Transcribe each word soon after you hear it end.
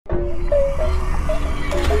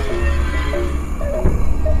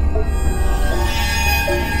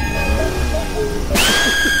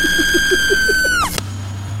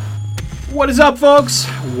What is up, folks?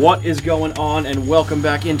 What is going on? And welcome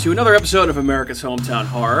back into another episode of America's Hometown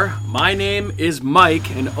Horror. My name is Mike,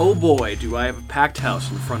 and oh boy, do I have a packed house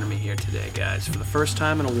in front of me here today, guys. For the first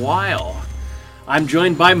time in a while, I'm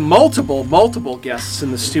joined by multiple guests in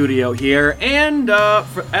the studio here, and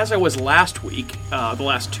as I was last week, the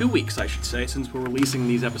last 2 weeks, I should say, since we're releasing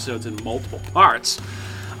these episodes in multiple parts,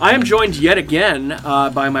 I am joined yet again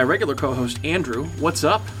by my regular co-host, Andrew. What's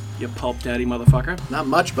up, you pulp daddy motherfucker? Not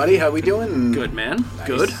much, buddy. How we doing? Good, man. Nice.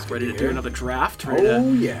 Good. Ready to do another draft. Ready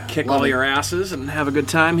to kick Love all it. your asses and have a good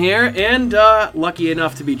time here. And lucky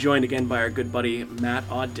enough to be joined again by our good buddy, Matt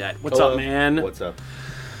Audette. What's Hello. up, man? What's up?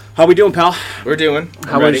 How we doing, pal? We're doing.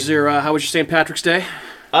 How was your St. Patrick's Day?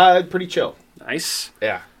 Pretty chill. Nice.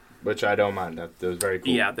 Yeah, which I don't mind. That was very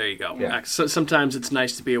cool. Yeah, there you go. Yeah. So, sometimes it's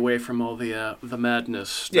nice to be away from all the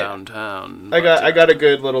madness downtown. I got a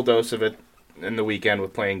good little dose of it in the weekend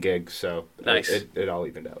with playing gigs, so Nice. it all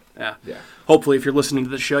evened out. Yeah. Yeah. Hopefully, if you're listening to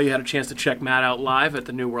the show, you had a chance to check Matt out live at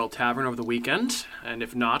the New World Tavern over the weekend. And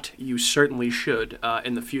if not, you certainly should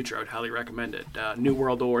in the future. I would highly recommend it. New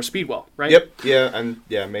World or Speedwell, right? Yep. Yeah,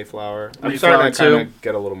 and Mayflower. I'm Mayflower starting to kind too. of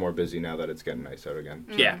get a little more busy now that it's getting nice out again.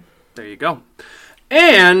 Yeah, there you go.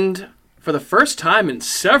 And for the first time in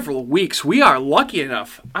several weeks, we are lucky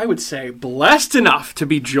enough, I would say blessed enough, to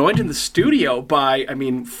be joined in the studio by,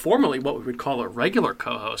 formerly what we would call a regular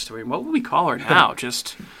co-host. What would we call her now?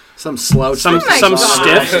 Just Some slouch. some my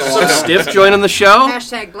God. stiff joining the show?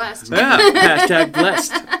 Hashtag blessed. Yeah, hashtag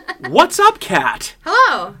blessed. What's up, Kat?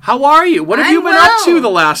 Hello. How are you? What have you I'm been up to well.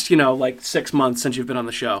 the last, 6 months since you've been on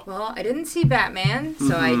the show? Well, I didn't see Batman,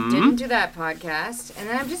 so I didn't do that podcast. And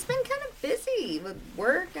then I've just been kind of busy with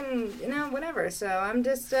work and, whatever. So I'm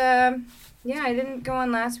just, I didn't go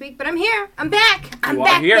on last week, but I'm here. I'm back. I'm You are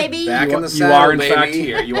back, here. baby. Back in the You are saddle, in baby. fact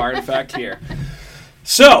here. You are in fact here.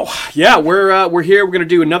 So, yeah, we're here. We're going to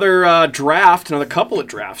do another draft, another couple of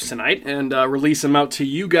drafts tonight, and release them out to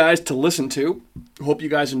you guys to listen to. Hope you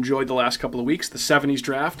guys enjoyed the last couple of weeks, the 70s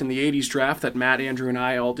draft and the 80s draft that Matt, Andrew, and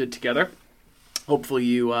I all did together. Hopefully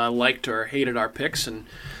you liked or hated our picks and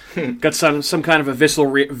got some kind of a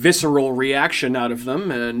visceral reaction out of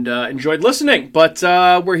them and enjoyed listening. But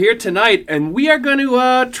we're here tonight, and we are going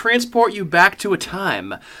to transport you back to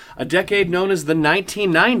a decade known as the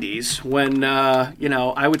 1990s, when,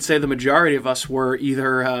 I would say the majority of us were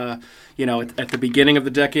either, at the beginning of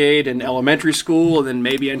the decade in elementary school, and then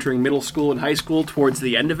maybe entering middle school and high school towards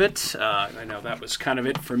the end of it. I know that was kind of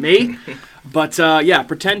it for me. But,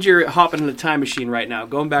 pretend you're hopping in a time machine right now,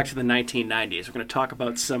 going back to the 1990s. We're going to talk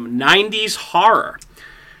about some 90s horror.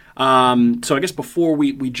 So I guess before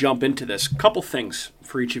we jump into this, a couple things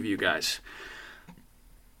for each of you guys.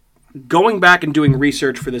 Going back and doing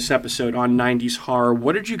research for this episode on 90s horror,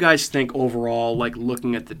 what did you guys think overall,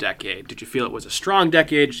 looking at the decade? Did you feel it was a strong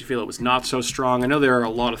decade? Did you feel it was not so strong? I know there are a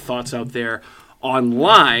lot of thoughts out there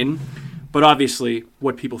online, but obviously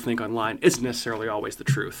what people think online isn't necessarily always the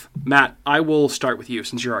truth. Matt, I will start with you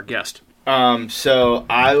since you're our guest. So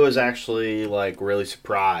I was actually really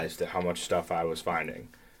surprised at how much stuff I was finding,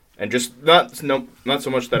 and just not so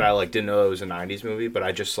much that I didn't know it was a 90s movie, but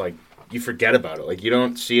I just you forget about it. You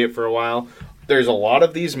don't see it for a while. There's a lot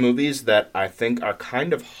of these movies that I think are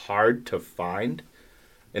kind of hard to find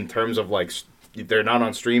in terms of, they're not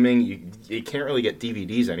on streaming. You can't really get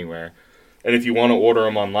DVDs anywhere. And if you want to order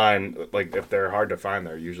them online, if they're hard to find,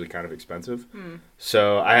 they're usually kind of expensive.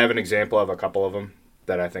 So I have an example of a couple of them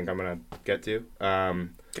that I think I'm going to get to.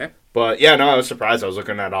 Okay. But, yeah, no, I was surprised. I was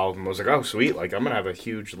looking at all of them. I was like, oh, sweet. I'm going to have a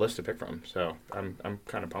huge list to pick from. So I'm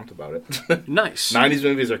kind of pumped about it. Nice. 90s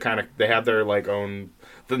movies are they have their, own...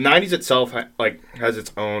 The 90s itself, has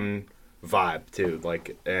its own vibe, too.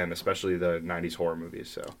 And especially the 90s horror movies,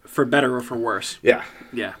 so... For better or for worse. Yeah.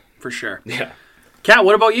 Yeah, for sure. Yeah. Kat,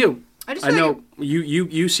 what about you? I just I feel know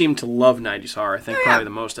you seem to love 90s horror, I think, Oh, yeah. probably the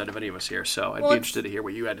most out of any of us here, so I'd Well, be it's- interested to hear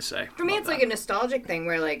what you had to say. For me, about it's that. a nostalgic thing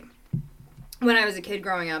where, when I was a kid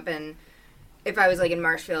growing up, and if I was, in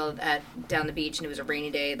Marshfield down the beach and it was a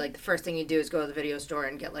rainy day, the first thing you do is go to the video store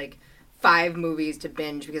and get, 5 movies to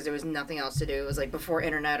binge because there was nothing else to do. It was, before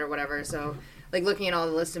internet or whatever. So, looking at all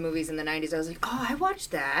the list of movies in the 90s, I was like, oh, I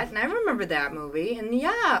watched that, and I remember that movie, and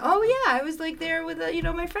I was, there with,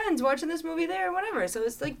 my friends watching this movie there and whatever. So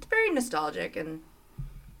it's, very nostalgic, and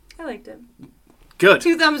I liked it. Good.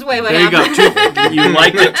 2 thumbs way There you up. go. You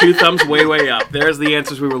liked it. 2 thumbs way up. There's the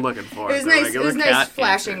answers we were looking for. It was The nice. It regular was nice Kat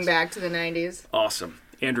flashing answers. back to the 90s. Awesome.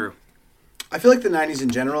 Andrew. I feel like the 90s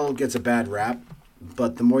in general gets a bad rap,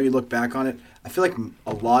 but the more you look back on it, I feel like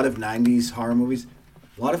a lot of 90s horror movies,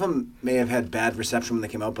 a lot of them may have had bad reception when they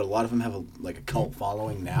came out, but a lot of them have a cult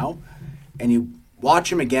following now. And you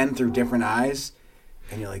watch them again through different eyes,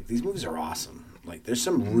 and you're like, these movies are awesome. Like, there's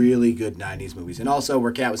some really good 90s movies. And also,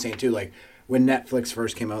 where Kat was saying, too, like, when Netflix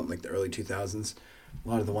first came out in, like, the early 2000s, a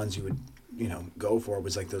lot of the ones you would, go for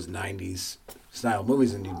was, like, those 90s style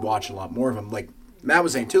movies, and you'd watch a lot more of them. Like Matt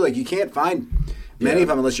was saying, too, like, you can't find many of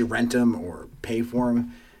them unless you rent them or pay for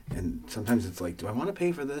them. And sometimes it's like, do I want to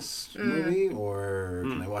pay for this movie, or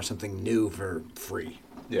can I watch something new for free?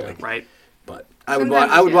 Yeah. Like, Right. But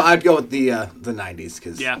Sometimes, I'd go with the 90s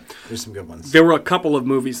because there's some good ones. There were a couple of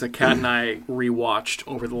movies that Kat and I rewatched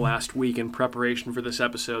over the last week in preparation for this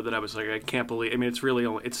episode that I was like, I can't believe. I mean,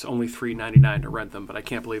 it's only $3.99 to rent them, but I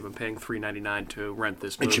can't believe I'm paying $3.99 to rent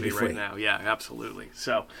this It should movie be right free. now. Yeah, absolutely.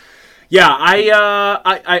 So, yeah,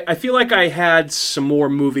 I feel like I had some more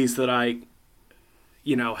movies that I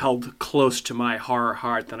held close to my horror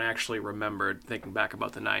heart than I actually remembered thinking back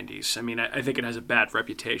about the 90s. I mean, I think it has a bad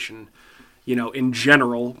reputation, in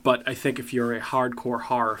general, but I think if you're a hardcore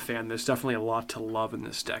horror fan, there's definitely a lot to love in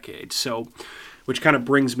this decade. So, which kind of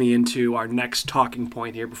brings me into our next talking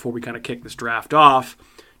point here before we kind of kick this draft off.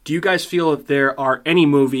 Do you guys feel that there are any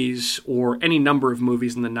movies or any number of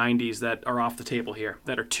movies in the 90s that are off the table here,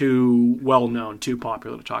 that are too well-known, too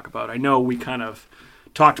popular to talk about? I know we kind of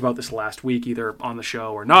talked about this last week, either on the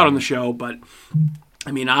show or not on the show, but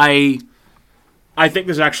I mean, I think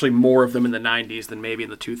there's actually more of them in the 90s than maybe in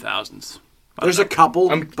the 2000s. There's a couple,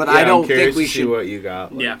 but I I'm don't curious think we to see should. what you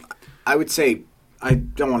got. Yeah. I would say, I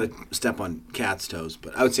don't want to step on Kat's toes,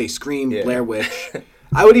 but I would say Scream, Yeah. Blair Witch.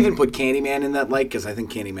 I would even put Candyman in that light because I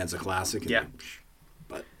think Candyman's a classic. Yeah.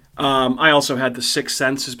 But I also had The Sixth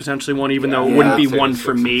Sense as potentially one, even though it Yeah, wouldn't be I'd say one The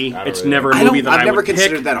for Sixth me. Sense. I don't It's really never a I movie that I've I never would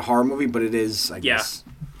considered pick. that a horror movie, but it is, I Yeah. guess,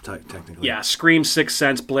 technically. Yeah, Scream, Sixth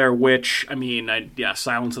Sense, Blair Witch. I mean,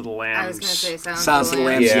 Silence of the Lambs. I was going to say Silence of the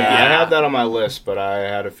Lambs. Yeah, Yeah. I have that on my list, but I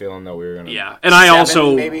had a feeling that we were gonna. Yeah, and I Seven,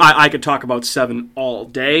 also maybe? I could talk about Seven all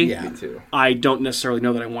day. Yeah. Me too. I don't necessarily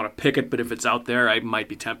know that I want to pick it, but if it's out there, I might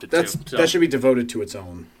be tempted to. So. That should be devoted to its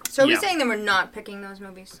own. So are we Yeah. saying that we're not picking those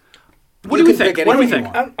movies? What do we can think? pick What do we anything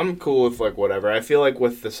think? you want. I'm cool with like whatever. I feel like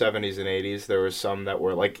with the 70s and 80s, there was some that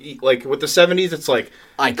were like with the 70s, it's like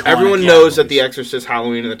Iconic everyone horror knows that movies. The Exorcist,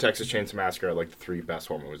 Halloween, and the Texas Chainsaw Massacre are like the three best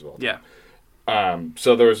horror movies of all time. Yeah.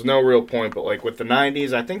 So there was no real point, but like with the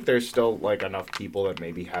 90s, I think there's still like enough people that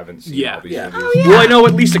maybe haven't seen Yeah. all these Yeah. movies. Oh, yeah. Well, I know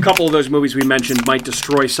at least a couple of those movies we mentioned might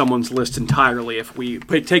destroy someone's list entirely if we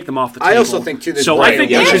take them off the table. I also think, too, there's So I right,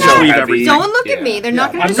 think yeah, we should yeah. just leave Heavy. everything. Don't look at Yeah. me. They're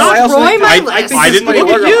not going to I'm not- I also destroy think- my I list. think I this didn't is look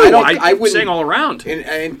funny. at I you. don't- I I'm wouldn't- saying all around.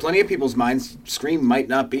 In plenty of people's minds, Scream might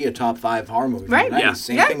not be a top 5 horror movie. Right. in the 90s. Yeah.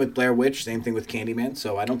 Same Yeah. thing with Blair Witch. Same thing with Candyman.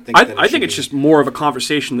 So I don't think. I that think it's should just more of a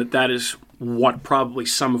conversation that is what probably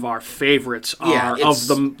some of our favorites are Yeah, it's-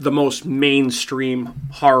 of the most mainstream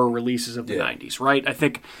horror releases of the Yeah. 90s, right? I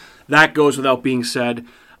think that goes without being said.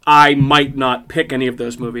 I might not pick any of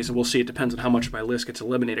those movies, and we'll see. It depends on how much of my list gets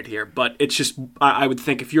eliminated here. But it's just, I would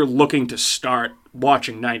think if you're looking to start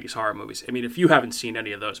watching 90s horror movies, I mean, if you haven't seen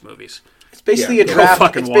any of those movies, It's basically Yeah. a Go draft.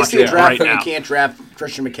 fucking It's watch basically it a draft right that now. you can't draft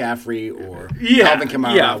Christian McCaffrey or yeah, Alvin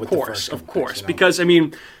Kamara yeah, with of the course, first of couple course. picks, you know? Because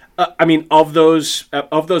I mean, of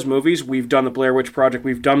those movies, we've done the Blair Witch Project,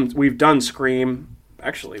 we've done Scream.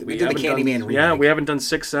 Actually, we did the haven't Candyman done, remake. yeah, we haven't done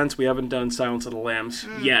Sixth Sense, we haven't done Silence of the Lambs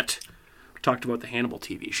yet. We talked about the Hannibal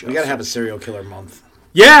TV show. we got to have a serial killer month.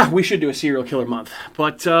 Yeah, we should do a serial killer month,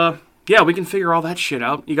 but yeah, we can figure all that shit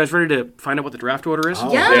out. You guys ready to find out what the draft order is?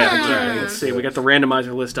 Oh, Yeah. Yeah. Let's see. We got the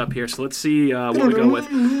randomizer list up here, so let's see what we go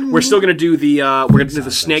with. We're still gonna do the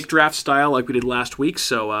snake draft style like we did last week.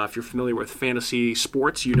 So if you're familiar with fantasy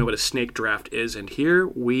sports, you know what a snake draft is. And here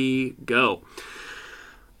we go.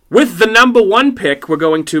 With the number 1 pick, we're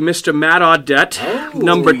going to Mr. Matt Audette.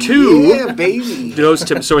 Number 2 Yeah, baby. goes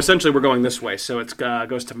to. So essentially, we're going this way. So it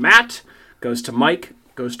goes to Matt, goes to Mike,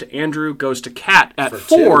 goes to Andrew, goes to Kat at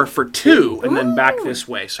 4 for 2, and then back this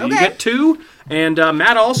way. So you Okay. get 2, and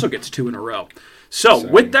Matt also gets 2 in a row. So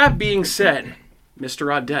with that being said, Mr.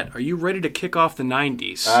 Audette, are you ready to kick off the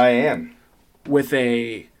 90s I am. with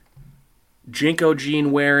a Jinko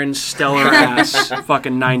jean wearing stellar ass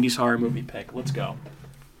fucking 90s horror movie pick? Let's go.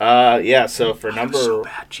 Yeah. So for number so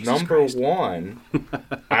bad, Jesus number Christ. 1,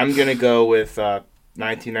 I'm gonna go with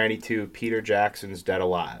 1992 Peter Jackson's Dead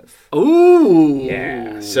Alive. Ooh.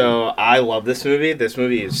 Yeah. So I love this movie. This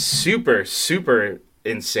movie is super, super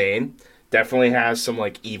insane. Definitely has some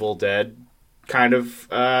like Evil Dead kind of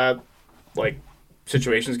like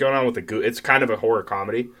situations going on with the It's kind of a horror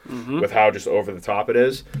comedy with how just over the top it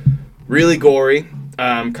is. Really gory.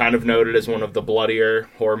 Kind of noted as one of the bloodier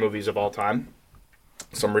horror movies of all time.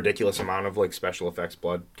 Some ridiculous amount of like special effects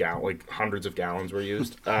blood, like hundreds of gallons were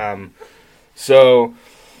used. So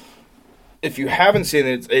if you haven't seen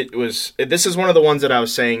it, this is one of the ones that I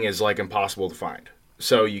was saying is like impossible to find.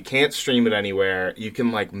 So you can't stream it anywhere. You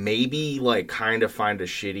can like maybe like kind of find a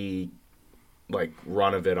shitty like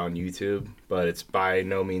run of it on YouTube, but it's by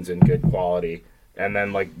no means in good quality. And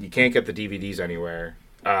then like you can't get the DVDs anywhere.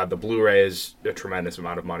 The Blu-ray is a tremendous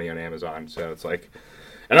amount of money on Amazon, so it's like,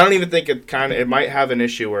 and I don't even think it might have an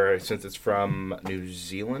issue where since it's from New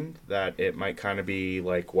Zealand that it might kind of be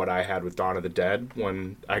like what I had with Dawn of the Dead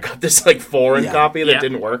when I got this like foreign copy that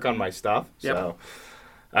didn't work on my stuff. Yep. So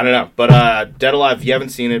I don't know, but Dead Alive, if you haven't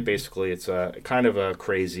seen it, basically it's a kind of a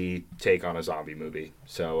crazy take on a zombie movie.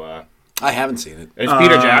 So I haven't seen it. and it's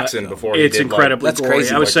Peter Jackson before he It's did incredibly That's gory.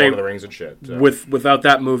 crazy, I would like say Lord of the Rings and shit. So. without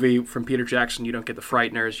that movie from Peter Jackson, you don't get the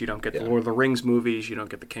Frighteners, you don't get the Lord of the Rings movies, you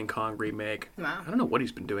don't get the King Kong remake. Wow. I don't know what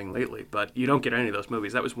he's been doing lately, but you don't get any of those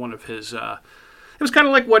movies. That was one of his. It was kind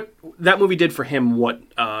of like what that movie did for him, what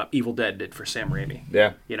Evil Dead did for Sam Raimi.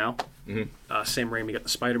 Yeah. You know, Sam Raimi got the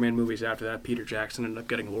Spider-Man movies after that. Peter Jackson ended up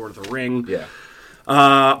getting Lord of the Ring. Yeah.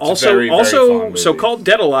 Also, very, very fun so movie. called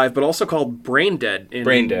Dead Alive, but also called Brain Dead.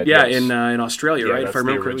 Brain Dead, yeah, yes. in Australia, Yeah, right? If that's I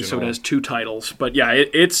remember the correctly, so it original. has 2 titles. But yeah,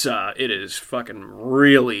 it is fucking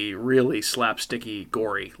really, really slapsticky,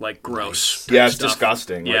 gory, like gross. Yeah, type it's stuff.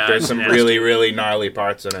 disgusting. Yeah, Like, there's it's some nasty. really, really gnarly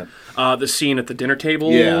parts in it. The scene at the dinner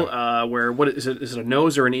table, Yeah. where what is it? Is it a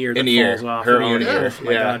nose or an ear that An ear. falls off? Her An own ear, Oh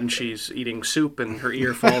my yeah. god! And she's eating soup, and her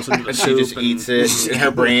ear falls into the And soup. she just eats it. And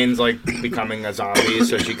her brain's like becoming a zombie,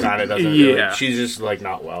 so she kind of doesn't. Really, Yeah. she's just like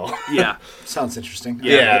not well. Yeah, Sounds interesting.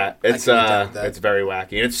 Yeah, it's I can get down with that. it's very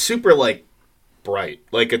wacky. And it's super like bright.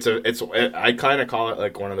 Like I kind of call it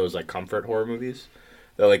like one of those like comfort horror movies.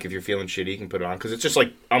 That like if you're feeling shitty, you can put it on because it's just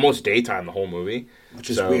like almost daytime the whole movie, Which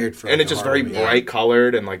is weird for, and like, it's a just horror very movie. bright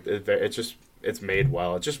colored and like it's made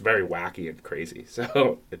well. It's just very wacky and crazy.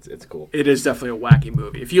 So it's cool. it is definitely a wacky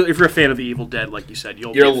movie. If you're a fan of the Evil Dead, like you said,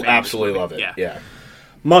 you'll be a fan You'll of this absolutely movie. love it. Yeah.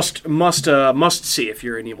 Must see if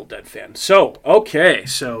you're an Evil Dead fan. So, okay,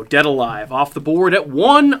 so Dead Alive off the board at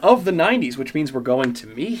 1 of the 90s, which means we're going to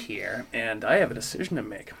me here, and I have a decision to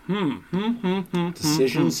make.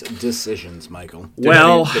 Decisions, Michael.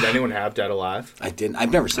 Did anyone have Dead Alive? I didn't.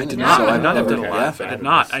 I've never seen it. not. so I I've did not have never. Dead Alive. Yeah. I did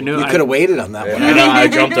not. I knew. You could have waited on that one. I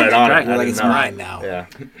jumped right on Right. it. You're I like, didn't it's know. mine now. Yeah.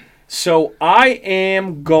 So I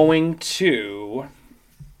am going to.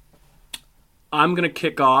 I'm going to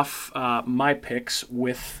kick off my picks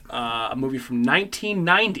with a movie from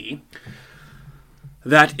 1990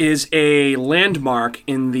 that is a landmark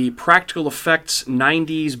in the practical effects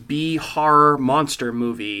 90s B horror monster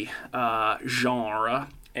movie genre.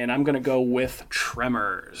 And I'm going to go with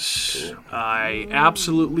Tremors. I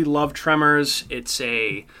absolutely love Tremors. It's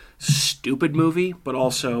a stupid movie, but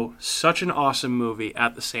also such an awesome movie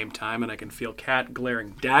at the same time. And I can feel Kat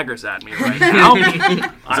glaring daggers at me right now. I'm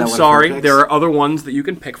one of sorry. her picks? There are other ones that you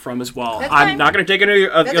can pick from as well. That's I'm fine. not going to take any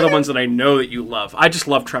of the That's other okay. ones that I know that you love. I just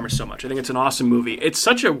love Tremors so much. I think it's an awesome movie. It's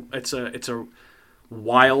such a it's a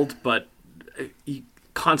wild but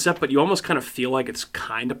concept, but you almost kind of feel like it's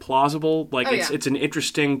kind of plausible. Like Oh, it's yeah. it's an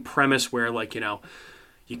interesting premise where like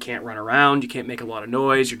you can't run around, you can't make a lot of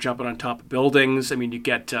noise, you're jumping on top of buildings. I mean, you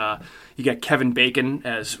get Kevin Bacon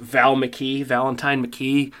as Valentine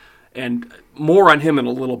McKee, and more on him in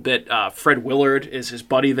a little bit. Fred Willard is his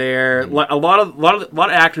buddy there. A lot of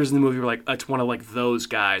actors in the movie were like, it's one of like those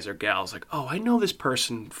guys or gals. Like, oh, I know this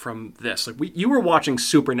person from this. Like you were watching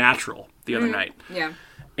Supernatural the other night, Yeah.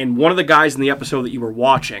 and one of the guys in the episode that you were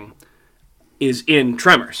watching is in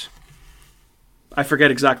Tremors. I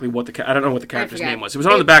forget exactly what I don't know what the character's name was. It was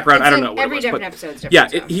on the background. I don't know what every it was. different But episode's different.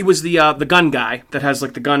 yeah, so. he was the gun guy that has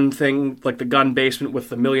like the gun thing, like the gun basement with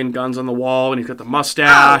the million guns on the wall, and he's got the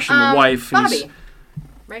mustache and the wife. And he's- Bobby.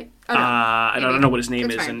 Right? Oh, no. I Maybe. don't know what his name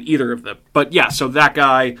It's is fine. in either of them. But yeah, so that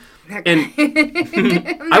guy. That And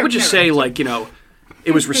I would just never say, like,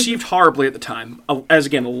 it was received horribly at the time, as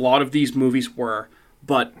again, a lot of these movies were,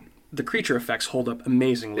 but the creature effects hold up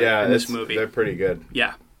amazingly Yeah, in this movie. they're pretty good.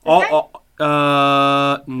 Yeah.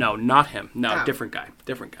 that- No, not him. No, Oh. different guy.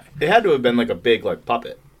 Different guy. It had to have been like a big like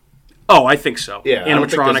puppet. Oh, I think so. Yeah, I don't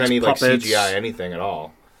think Animatronics, there's any like puppets. CGI anything at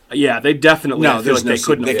all. Yeah, they definitely. No, I feel there's like they no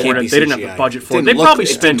couldn't C- they afford can't it. be They didn't have the CGI. budget for it. Didn't They look- probably it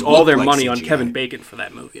spent didn't all look their like money on CGI. Kevin Bacon for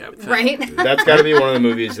that movie. I would think. Right? That's got to be one of the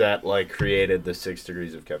movies that like created the 6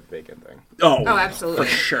 Degrees of Kevin Bacon thing. Oh, Oh, absolutely.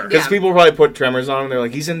 for sure. Because Yeah. people probably put Tremors on and they're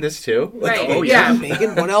like, he's in this too. Like, Right. Oh, yeah.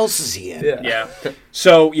 Bacon? What else is he in? yeah. Yeah.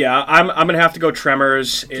 So yeah, I'm gonna have to go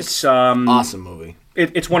Tremors. It's Awesome movie.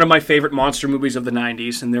 it's one of my favorite monster movies of the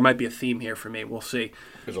 '90s, and there might be a theme here for me. We'll see.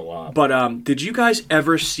 There's a lot. But did you guys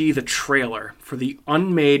ever see the trailer for the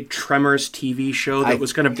unmade Tremors TV show that I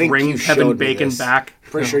was going to think bring you Kevin showed me Bacon this. back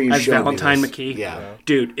Pretty sure you as showed me Valentine this. McKee? Yeah.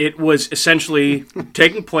 Dude, it was essentially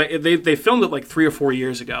taking place. They filmed it like 3 or 4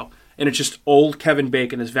 years ago, and it's just old Kevin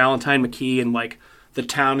Bacon as Valentine McKee and like The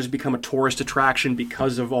town has become a tourist attraction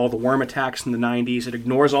because of all the worm attacks in the 90s. It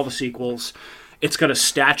ignores all the sequels. It's got a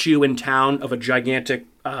statue in town of a gigantic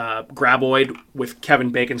graboid with Kevin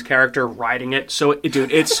Bacon's character riding it. So,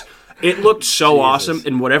 it looked so awesome.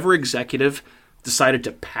 And whatever executive decided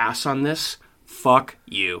to pass on this, fuck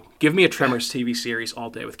you. Give me a Tremors TV series all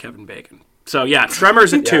day with Kevin Bacon. So, yeah,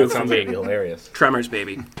 Tremors at 2 for sounds me. like hilarious. Tremors,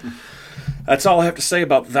 baby. That's all I have to say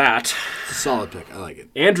about that. It's a solid pick. I like it.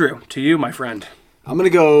 Andrew, to you, my friend. I'm going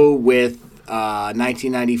to go with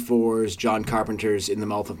 1994's John Carpenter's In the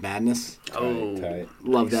Mouth of Madness. Tight.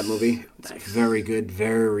 Love that movie. It's very good,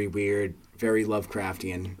 very weird, very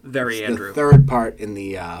Lovecraftian. Very it's Andrew. the third part in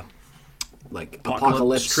the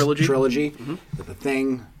Apocalypse trilogy. With The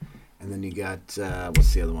Thing. And then you got,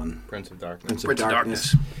 what's the other one? Prince of Darkness. Prince of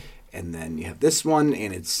Darkness. And then you have this one,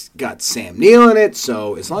 and it's got Sam Neill in it.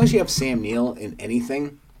 So as long as you have Sam Neill in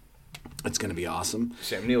anything, it's going to be awesome.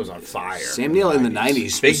 Sam Neill was on fire. Sam Neill in the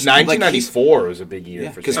 90s. Big 1994 was a big year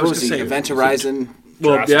for because Sam what was Neill. he? Event Horizon.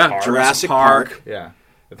 Jurassic Park. Yeah.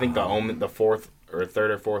 I think the Omen, the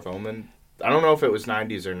third or fourth Omen. I don't know if it was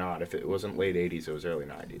 90s or not. If it wasn't late 80s, it was early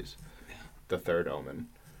 90s. The third Omen.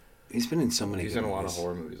 He's been in so many. He's in a lot of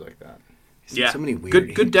horror movies like that. He's in so many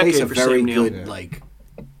weird. Good decade he plays for a very Sam Neill. good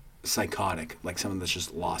psychotic, like someone that's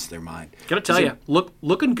just lost their mind. Gotta tell you,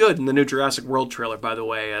 looking good in the new Jurassic World trailer, by the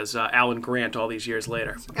way, as Alan Grant all these years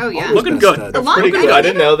later. Oh, yeah. Looking good. Pretty good. I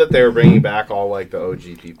didn't know that they were bringing back all like the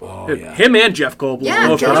OG people. Oh, yeah. Him and Jeff Goldblum. Yeah.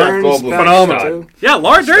 both Jeff are Goldblum, phenomenal. Yeah,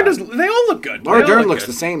 Laura Dern does. They all look good. Laura Dern looks good.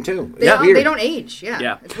 the same too. They don't age.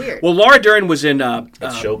 Yeah. It's weird. Well, Laura Dern was in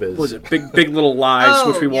Showbiz. what was it Big Little Lies,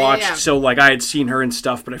 which we watched. Yeah. So like I had seen her in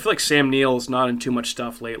stuff, but I feel like Sam Neill's not in too much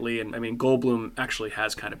stuff lately. And I mean Goldblum actually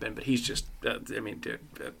has kind of been, but he's just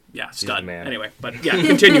stud. man. Anyway, but yeah,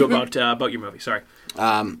 continue about your movie. Sorry.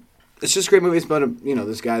 It's just a great movie. It's about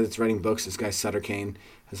this guy that's writing books. This guy Sutter Kane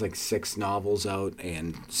has like 6 novels out,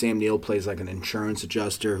 and Sam Neill plays like an insurance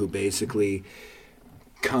adjuster who basically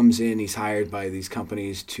comes in. He's hired by these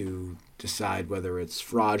companies to decide whether it's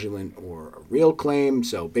fraudulent or a real claim.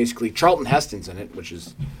 So basically, Charlton Heston's in it, which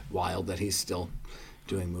is wild that he's still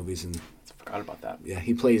doing movies. And I forgot about that. yeah,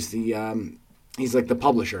 he plays the he's like the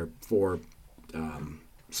publisher for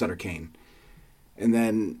Sutter Kane. And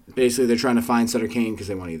then basically they're trying to find Sutter Kane because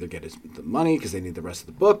they want to either get the money because they need the rest of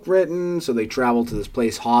the book written. So they travel to this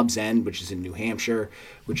place, Hobbs End, which is in New Hampshire,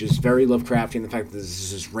 which is very Lovecraftian. The fact that this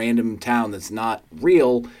is this random town that's not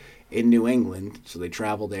real in New England. So they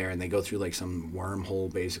travel there and they go through like some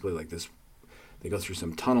wormhole, basically like this. They go through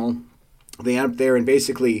some tunnel. They end up there and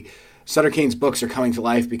basically Sutter Kane's books are coming to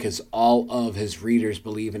life because all of his readers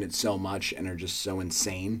believe in it so much and are just so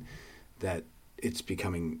insane that it's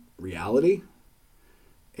becoming reality.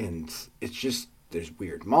 And it's just, there's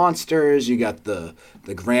weird monsters. You got the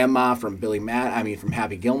grandma from from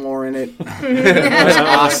Happy Gilmore in it. That's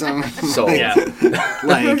awesome. So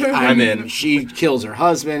I'm in. She kills her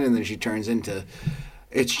husband and then she turns into.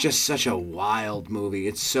 It's just such a wild movie.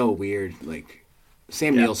 It's so weird. Like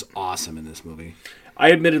Sam Neill's awesome in this movie.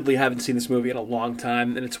 I admittedly haven't seen this movie in a long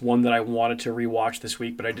time, and it's one that I wanted to rewatch this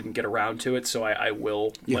week, but I didn't get around to it, so I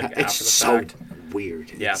will after the fact. It's so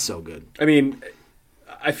weird. Yeah. It's so good. I mean,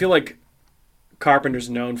 I feel like Carpenter's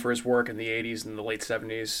known for his work in the 80s and the late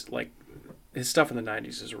 70s. Like, his stuff in the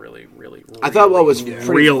 90s is really, really, really I thought what was pretty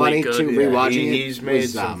really funny, good. too, rewatching it. He's made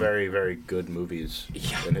was, some very, very good movies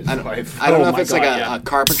in his life. I don't know if my it's God, like a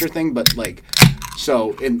Carpenter thing, but like,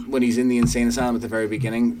 so when he's in the insane asylum at the very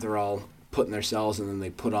beginning, they're all put in their cells, and then they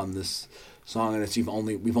put on this song, and it's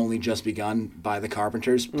we've only just begun by the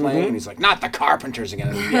Carpenters playing, and he's like, not the Carpenters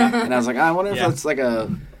again, and I was like, I wonder if that's like a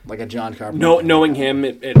John Carpenter. No, knowing him,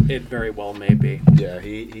 it very well may be. Yeah,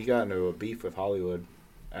 he got into a beef with Hollywood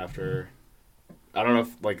after, I don't know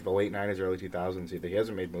if like the late 90s, early 2000s either. He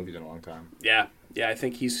hasn't made movies in a long time. Yeah, I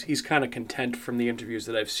think he's kind of content from the interviews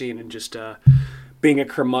that I've seen, and just being a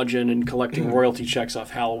curmudgeon and collecting royalty checks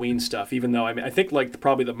off Halloween stuff. Even though I think like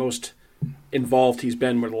probably the most involved he's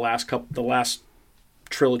been with the last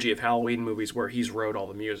trilogy of Halloween movies where he's wrote all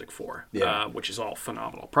the music for, which is all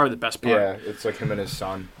phenomenal. Probably the best part. Yeah, it's like him and his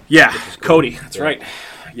son. Yeah, Cody. That's right.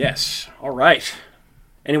 Yes. All right.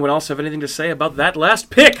 Anyone else have anything to say about that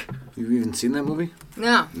last pick? You even seen that movie?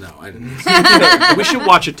 No. No, I didn't. We should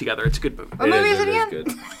watch it together. It's a good movie. What movie is it again?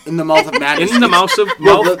 Good. In the Mouth of Madness. In the Mouth of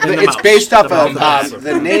It's based off of Madness.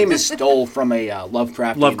 the name is stole from a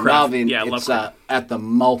Lovecraft novel. Yeah, It's Lovecraft. at the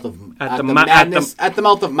mouth of At the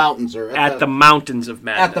mouth of mountains, or At the Mountains of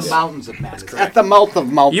Madness. at the mountains of madness. At the mouth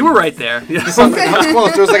of mountains. You were right there. I was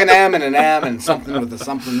close. There was like an M and something with a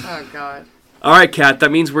something. Oh, God. All right, Kat.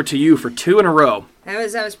 That means we're to you for 2 in a row. I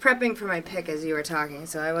was prepping for my pick as you were talking,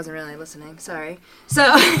 so I wasn't really listening. Sorry.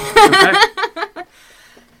 So. Okay.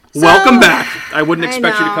 Welcome back. I wouldn't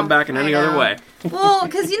expect you to know, come back in any other way. Well,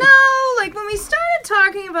 because, like, when we started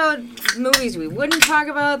talking about movies we wouldn't talk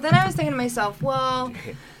about, then I was thinking to myself, well,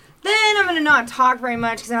 then I'm going to not talk very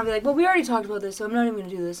much, because then I'll be like, well, we already talked about this, so I'm not even going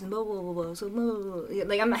to do this, and blah, blah, blah, blah, so blah, blah, blah.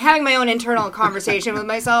 Like, I'm having my own internal conversation with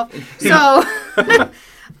myself. So,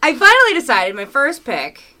 I finally decided my first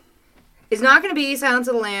pick is not going to be Silence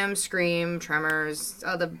of the Lambs, Scream, Tremors,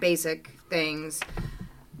 all the basic things.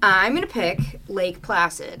 I'm going to pick Lake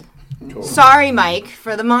Placid. Cool. Sorry, Mike,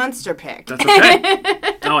 for the monster pick. That's okay.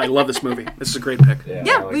 Oh, I love this movie. This is a great pick. Yeah,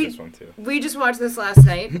 I like this one too. We just watched this last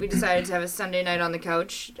night. We decided to have a Sunday night on the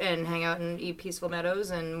couch and hang out and eat Peaceful Meadows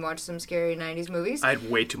and watch some scary 90s movies. I had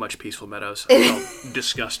way too much Peaceful Meadows. I felt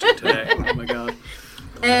disgusted today. Oh my god.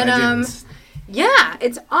 And yeah,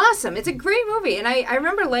 it's awesome. It's a great movie, and I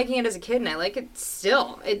remember liking it as a kid, and I like it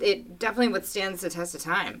still. It definitely withstands the test of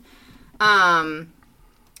time.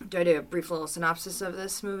 Do I do a brief little synopsis of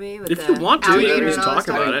this movie? With If you want to, you can just talk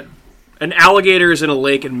stuff? about it. An alligator is in a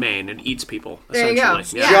lake in Maine and eats people. There you go.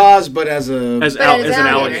 Essentially. Yeah. Jaws, but as an As an alligator.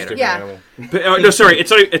 alligator. Yeah. No, sorry.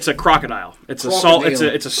 It's a crocodile. It's a Crocodile.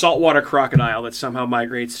 It's a saltwater crocodile that somehow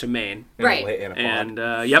migrates to Maine. Right. In a pond. And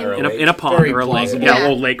Or a in lake. a pond Very or a lake. plausible. Yeah, Yeah.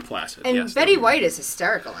 well, Lake Placid. And yes, Betty White is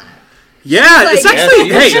hysterical in it. Yeah, She's it's like- actually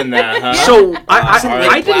Yes, he's hey. in that, huh? So I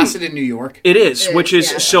Lake didn't. Placid in New York. It is, It which is,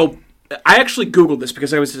 is yeah. so. I actually Googled this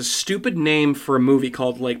because there was a stupid name for a movie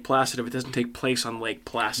called Lake Placid if it doesn't take place on Lake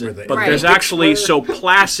Placid. Where they- But Right. there's actually, so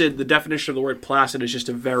placid, the definition of the word placid is just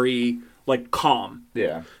a very, like, calm.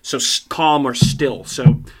 Yeah. So calm or still. So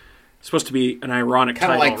it's supposed to be an ironic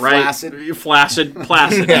Kinda title, like right? flaccid. Flaccid,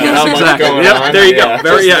 placid. Yeah, Yes, not much exactly. going Yep, on. there you Yeah. go.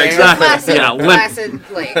 Very, Just yeah, there. exactly. Placid, Yeah, limp,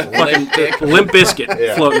 Placid Lake. fucking Limp Biscuit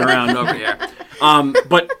Yeah. floating around over here.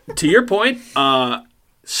 But to your point,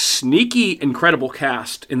 sneaky, incredible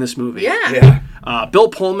cast in this movie. Yeah. Bill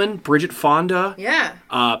Pullman, Bridget Fonda, Yeah.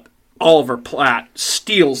 Oliver Platt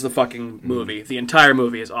steals the fucking movie. The entire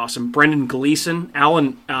movie is awesome. Brendan Gleeson,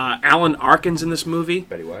 Alan Arkin's in this movie.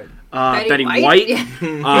 Betty White. Betty White? White.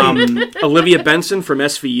 Yeah. Olivia Benson from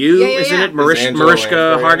SVU Yeah, is in yeah. it. Mariska Angela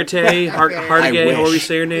Hargitay, Lansbury. Hargitay, I however you wish.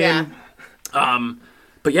 say her name. Yeah.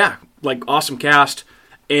 But yeah, like awesome cast.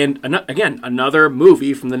 And again, another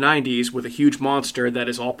movie from the 90s with a huge monster that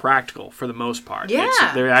is all practical for the most part. Yeah.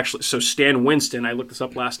 They're actually, so Stan Winston, I looked this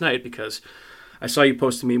up last night because I saw you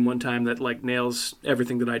post a meme one time that like nails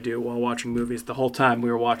everything that I do while watching movies. The whole time we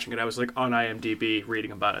were watching it, I was like on IMDb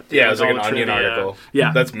reading about it. Yeah, it was like all an the Onion trivia. article.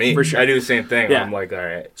 Yeah, That's me. for sure. I do the same thing. Yeah. I'm like, all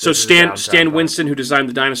right. So this is downtown Stan fun. Winston, who designed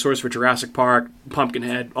the dinosaurs for Jurassic Park,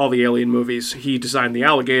 Pumpkinhead, all the Alien movies, he designed the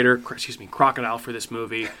crocodile for this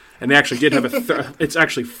movie, and they actually did have it's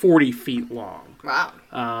actually 40 feet long. Wow.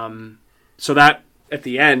 So that at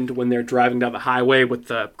the end when they're driving down the highway with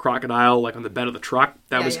the crocodile like on the bed of the truck,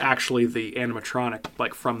 that Yeah, was yeah. actually the animatronic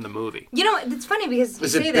like from the movie. You know, it's funny because you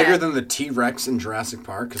Is say it bigger that. than the T-Rex in Jurassic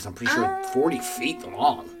Park? Because I'm pretty sure 40 feet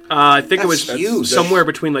long. I think it was That's huge. somewhere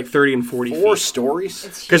between like 30 and 40 4 feet. stories.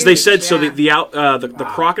 It's Because they huge, said so yeah. the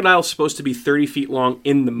crocodile's supposed to be 30 feet long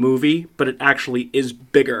in the movie, but it actually is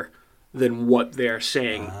bigger than what they're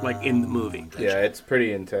saying like in the movie. Yeah, it's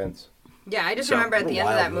pretty intense. Yeah, I just So, remember at the end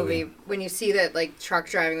of wild that movie when you see that like truck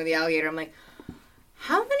driving with the alligator, I'm like,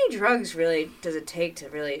 how many drugs really does it take to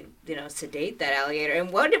really, sedate that alligator?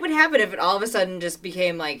 And what would happen if it all of a sudden just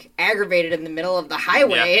became like aggravated in the middle of the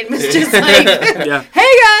highway Yeah. and was just like, Yeah.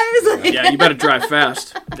 hey guys! Like, Yeah, you better drive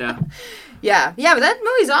fast. Yeah. yeah, but that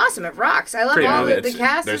movie's awesome. It rocks. I love Pretty all good. the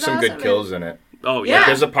cast. There's is some awesome. good kills in it. Oh Yeah. yeah.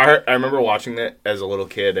 There's a part I remember watching it as a little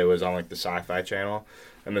kid. It was on like the Sci-Fi Channel,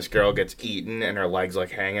 and this girl gets eaten, and her legs like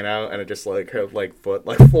hanging out, and it just like her like foot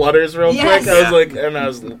like flutters real Yes. quick. I was Yeah. like,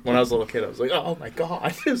 and when I was a little kid, I was like, oh my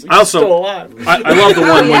god, he's I also- still alive. I love the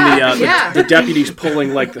one when yeah, yeah. the deputy's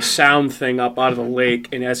pulling like the sound thing up out of the lake,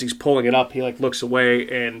 and as he's pulling it up, he like looks away,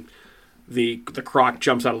 and the croc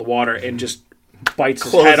jumps out of the water and just bites his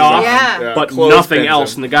Closes head off. Yeah. But Close nothing pins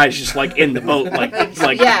else, him. and the guy's just like in the boat, like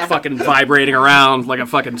Yeah. fucking vibrating around like a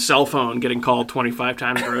fucking cell phone getting called 25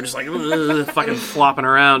 times in a row, just like fucking flopping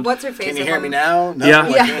around. What's her face? Can you of hear him? me now? No, Yeah. I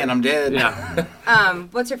Yeah. can't. I'm dead. Yeah,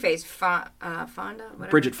 What's her face? Fonda? Whatever.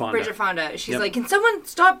 Bridget Fonda. Bridget Fonda. She's Yep. like, can someone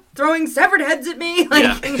stop throwing severed heads at me? Like,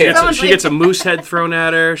 yeah. can She gets, someone, she gets a moose head thrown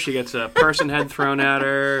at her. She gets a person head thrown at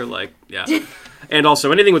her. Like, yeah. And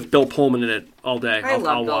also anything with Bill Pullman in it all day, I love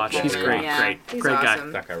I'll Bill watch. He's Pullman, great, yeah. great, He's great guy.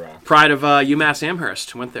 awesome. That guy rock. Pride of UMass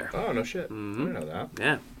Amherst. Went there. Oh no shit. Mm-hmm. I didn't know that.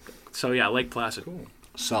 Yeah. So yeah, Lake Placid.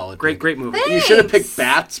 Solid. Great, pick. great movie. Thanks. You should have picked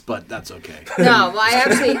Bats, but that's okay. No, well, I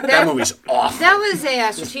actually That movie's awful. that was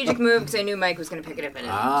a strategic move because I knew Mike was going to pick it up.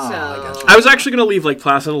 Anyway. Ah, I So gotcha. I was actually going to leave Lake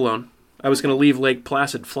Placid alone. I was going to leave Lake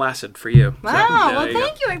Placid flaccid for you. wow, So, yeah, well, there you go.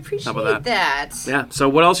 thank you. I appreciate about that. Yeah. So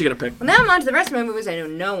what else are you going to pick? Well, now I'm on to the rest of my movies I know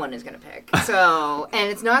no one is going to pick. So,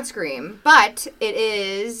 and it's not Scream, but it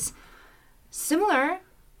is similar.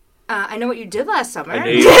 I Know What You Did Last Summer. I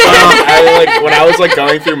knew you- when I was like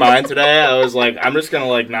going through mine today, I was like, I'm just gonna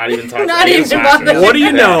like not even talk. Not to even Slash bother. What do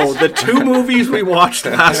you know? The 2 movies we watched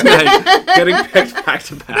last night getting picked back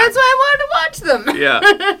to back. That's why I wanted to watch them.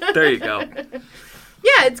 Yeah. There you go.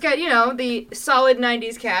 Yeah, it's got, the solid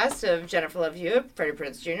 90s cast of Jennifer Love Hewitt, Freddie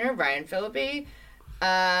Prinze Jr., Ryan Phillippe.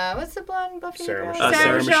 What's the blonde Buffy Sarah girl? Michelle-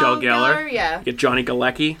 Sarah Michelle Gellar. Yeah. Get Johnny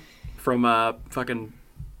Galecki from fucking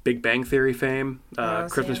Big Bang Theory fame. Oh,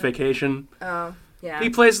 Christmas yeah. Vacation. Oh, yeah. He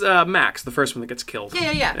plays Max, the first one that gets killed.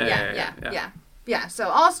 Yeah. So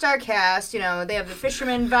all-star cast, they have the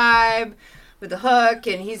fisherman vibe with the hook,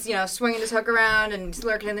 and he's, swinging his hook around and he's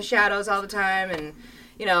lurking in the shadows all the time, and,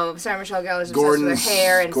 Sarah Michelle Gellar's obsessed with her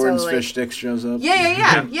hair, and Gordon's so, like, fish stick shows up.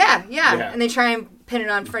 Yeah. And they try and pin it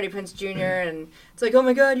on Freddie Prinze Jr. and it's like, oh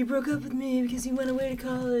my God, you broke up with me because you went away to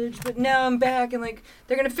college, but now I'm back, and like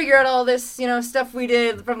they're gonna figure out all this, stuff we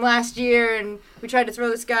did from last year, and we tried to throw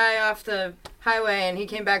this guy off the highway, and he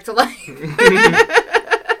came back to life.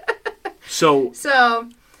 So So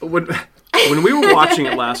when we were watching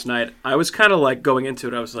it last night, I was kind of like going into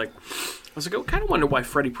it. I was like, I kind of wonder why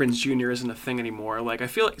Freddie Prinze Jr. isn't a thing anymore. Like, I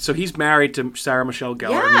feel like so he's married to Sarah Michelle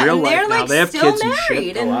Gellar in real and life they're now. like They have still kids and married,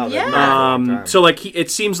 shit. and Oh, wow, they're yeah. married. Long time. So like it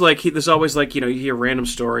seems like there's always like you hear random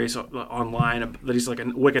stories online that he's like a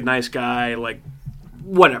wicked nice guy, like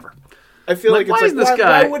whatever. I feel like, why it's is like, this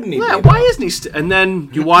guy? Why wouldn't he? Yeah, be why though? isn't he? And then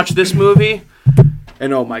you watch this movie,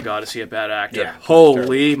 and oh my God, is he a bad actor? Yeah,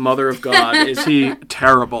 Holy mother of God, is he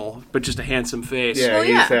terrible? But just a handsome face. Yeah, Well,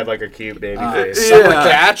 he yeah. just had like a cute baby face. Summer Yeah.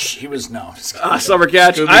 Catch. He was no. Just kidding. Summer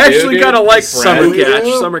Catch. Scooby-Doo, I actually dude. kind of like Friends. Summer Catch.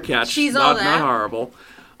 Scooby-Doo. Summer Catch. She's all not that. horrible.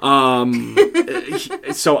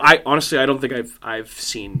 So I honestly I don't think I've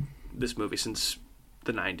seen this movie since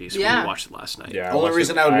the 90s when Yeah. we watched it last night. Yeah, The only watched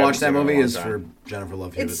reason it- I would haven't watch that seen it in a movie long is time. for Jennifer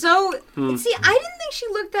Love Hewitt. It's so see, I didn't think she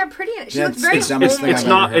looked that pretty in it. She Yeah, looked it's very the dumbest thing It's I've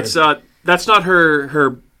not. ever heard. That's not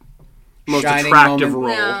her most Shining attractive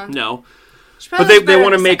moment. role. No. She But probably they looks better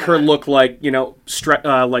want to in the make second her one. look like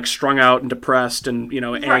like strung out and depressed and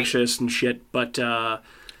anxious and shit. But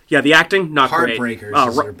yeah, the acting not great. Heartbreakers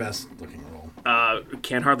is their best looking role.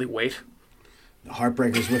 Can't hardly wait.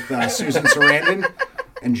 Heartbreakers with Susan Sarandon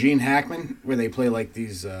and Gene Hackman, where they play like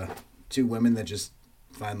these 2 women that just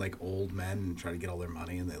find like old men and try to get all their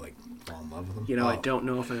money, and they like fall in love with them. I don't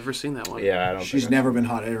know if I've ever seen that one. Yeah, I don't. She's think never been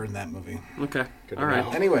hotter in that movie. Okay. Good All to right.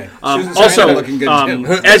 know. Anyway, Susan Also, Sarandon looking good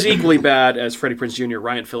too. as equally bad as Freddie Prinze Jr.,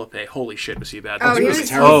 Ryan Phillippe. Holy shit, was he bad? Oh, he was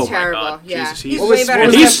terrible. Oh, my terrible. God. Yeah, Jesus, he's he's- What way was- better. what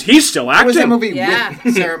And was he's still What was that acting. movie Yeah.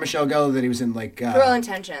 with Sarah Michelle Gellar that he was in like Cruel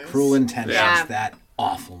Intentions. Cruel Intentions? Yeah. That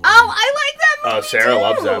awful movie. Oh, I like that movie. Oh, Sarah too.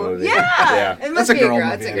 loves that movie. Yeah, Yeah. It must That's a be girl a girl.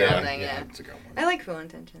 movie. It's a girl Yeah. thing. Yeah. It's a girl movie. I like Cruel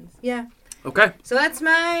Intentions. Yeah. Okay. So that's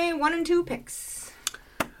my 1 and 2 picks.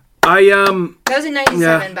 I That was in '97.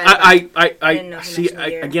 yeah. By the way. I didn't know I if you see. mentioned the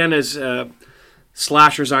year. Again, as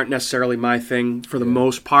slashers aren't necessarily my thing for the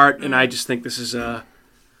most part, and I just think this is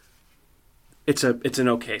it's an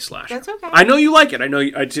okay slasher. That's okay. I know you like it. I know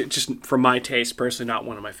just for my taste, personally, not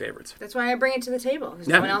one of my favorites. That's why I bring it to the table because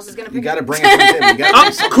Yeah. no one else is gonna pick You got to it. bring it to the table. You gotta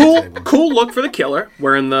bring something to the Cool, table. cool look for the killer,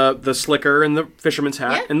 wearing the slicker and the fisherman's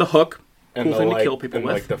hat Yeah. and the hook. And Cool the, thing like, to kill people and,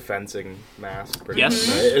 with. like the fencing mask. pretty Yes.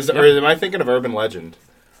 much, right? Yep. Or am I thinking of Urban Legend?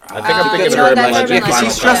 I think I'm thinking that's of right. Urban that's Legend. Yeah, Urban because Final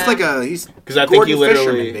he's Legend. dressed Fight. like he's 'Cause I think Gordon he literally-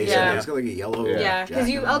 Fisherman, basically. Yeah. He's got like a yellow Yeah, because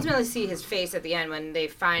you jacket. ultimately see his face at the end when they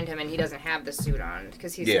find him and he doesn't have the suit on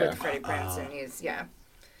because he's Yeah. with Freddie Prinze and he's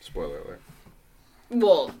Spoiler alert.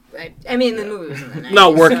 Well, I mean the movie was in the 90s.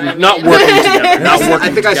 Not working, so, I mean- not working together. Not working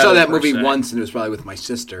I think I saw together, that per movie se. once, and it was probably with my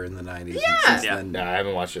sister in the 90s. and Yeah. since Yeah. then- No, I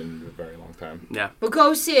haven't watched it in a very long time. Yeah. Well,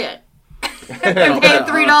 go see it. I'm paying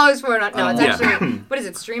 $3 for it. No, it's Yeah. actually what is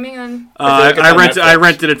it? Streaming on? I feel like it's I on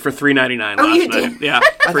rented Netflix. it for $3.99 Oh, last you night. did? Yeah,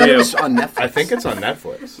 I for thought it you. was on Netflix. I think it's on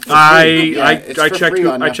Netflix. I it's for checked. free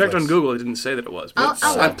on I checked on Netflix. Google. It didn't say that it was. But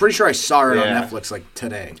I'll- I'm pretty sure I saw it Yeah. on Netflix like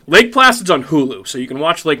today. Lake Placid's on Hulu, so you can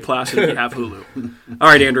watch Lake Placid if you have Hulu. All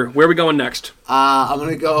right, Andrew, where are we going next? I'm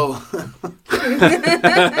gonna go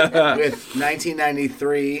with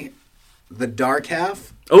 1993, The Dark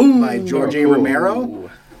Half Oh, by George A. Romero.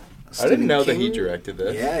 I didn't know that King. he directed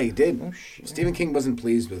this. Yeah, he did. Oh, shit. Stephen King wasn't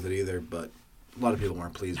pleased with it either, but a lot of people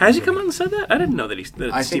weren't pleased. has he with come it. out and said that? I didn't know that I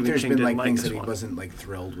think Stephen there's King been didn't like like things this that he one. wasn't like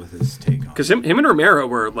thrilled with his take on. Because him and Romero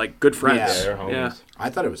were like good friends. Yeah, they're homies. Yeah. I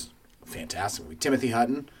thought it was fantastic movie. Timothy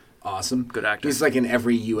Hutton, awesome. Good actor. He's like in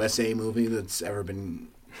every USA movie that's ever been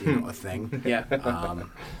a thing. Yeah.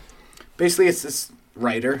 Basically, it's this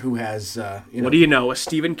writer who has What do you know? A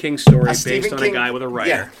Stephen King story based Stephen on King- a guy with a writer.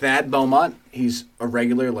 Yeah, Thad Beaumont. He's a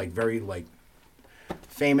regular, like very like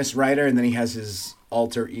famous writer, and then he has his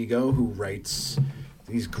alter ego who writes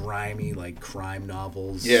these grimy like crime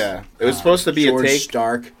novels. Yeah. It was supposed to be George a take.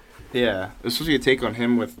 Stark. Yeah. It was supposed to be a take on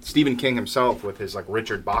him with Stephen King himself with his like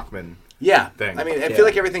Richard Bachman. Yeah, Thing. I mean, I Yeah. feel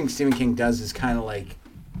like everything Stephen King does is kind of like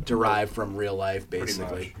derived from real life,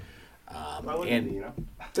 basically. And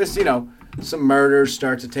there's some murders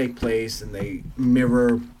start to take place, and they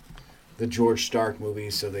mirror the George Stark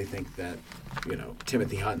movies, so they think that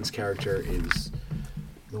Timothy Hutton's character is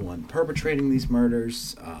the one perpetrating these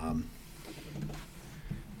murders.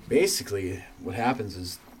 Basically, what happens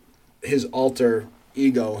is his alter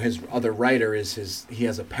ego, his other writer, he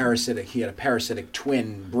had a parasitic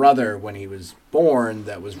twin brother when he was born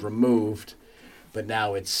that was removed, but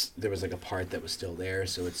now there was like a part that was still there,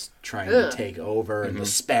 so it's trying to take over, and the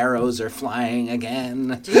sparrows are flying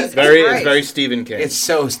again. It's very Stephen King. This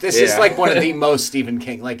is like one of the most Stephen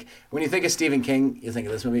King. Like when you think of Stephen King, you think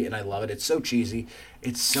of this movie, and I love it. It's so cheesy,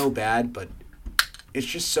 it's so bad, but it's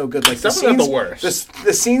just so good. Like It's definitely not the worst.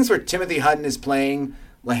 The scenes where Timothy Hutton is playing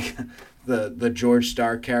like the George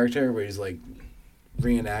Stark character, where he's like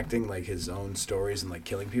reenacting like his own stories and like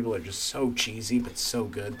killing people, are just so cheesy but so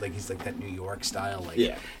good. Like he's like that New York style, like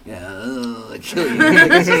I kill you.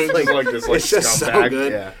 Like, it's just, it's just so scumbag.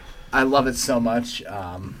 good. Yeah. I love it so much.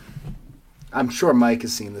 I'm sure Mike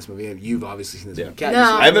has seen this movie. You've obviously seen this movie. Kat,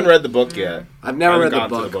 No. I haven't read the book yet. I've never read the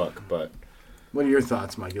gone to book. but What are your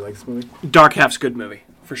thoughts, Mike? You like this movie? Dark Half's a good movie,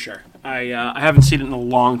 for sure. I haven't seen it in a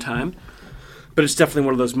long time, but it's definitely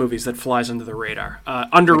one of those movies that flies under the radar.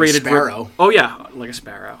 Underrated. Like a sparrow. Oh, yeah, like a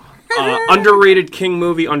sparrow. Underrated King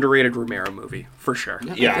movie, underrated Romero movie, for sure.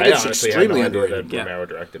 yeah, think I it's honestly extremely had no idea underrated. that Yeah. Romero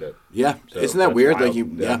directed it. Yeah. So Isn't that that's weird? wild. Like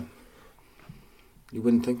you, Yeah. You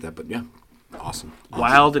wouldn't think that, but yeah. Awesome.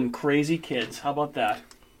 Wild and crazy kids. How about that?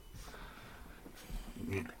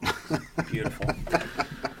 Beautiful.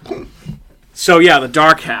 So yeah, the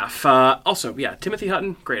Dark Half. Also, yeah, Timothy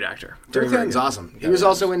Hutton, great actor. Very, Timothy very Hutton's good. awesome. He was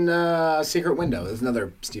also in Secret Window. There's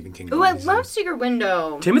another Stephen King Ooh, movie. I love Secret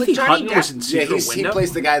Window. Timothy with Johnny Hutton Depp. was in Yeah, Secret he Window.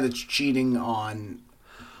 plays the guy that's cheating on.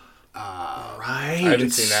 Right. I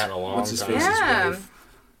haven't seen that in a long What's his time. face? Yeah. His wife.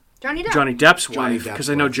 Johnny Depp. Johnny Depp's Johnny wife, Depp's because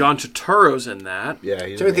I know wife, John Turturro's in that. Yeah,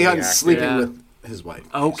 he's Timothy an Hutton's actor. sleeping Yeah. with his wife.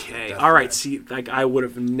 Okay, That's all right. right. See, like I would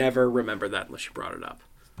have never remembered that unless you brought it up.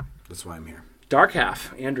 That's why I'm here. Dark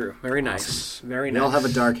Half, Andrew. Very nice. Very We nice. all have a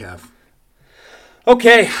dark half.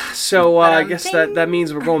 Okay, so I Ba-dum, guess ding. that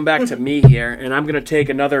means we're going back to me here, and I'm going to take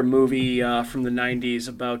another movie from the 90s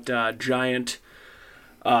about giant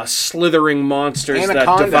slithering monsters that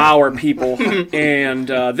Anaconda. devour people. And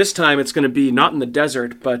this time it's going to be not in the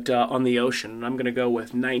desert, but on the ocean. And I'm going to go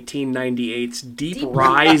with 1998's Deep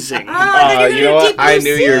Rising. You know what? I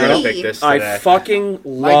knew you were going to pick this I today. fucking Mike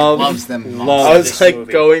love loves them. love I was this like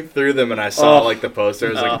movie. going through them and I saw Oh. like the poster. I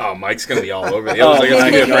was like, oh, Mike's going to be all over it. I was like, it's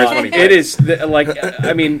going to be the God. first one he It picks. is like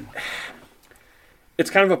I mean,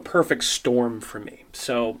 it's kind of a perfect storm for me.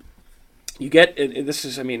 So you get this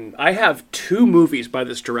is I mean I have two movies by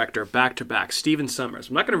this director back to back. Stephen Sommers.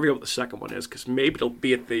 I'm not going to reveal what the second one is because maybe it'll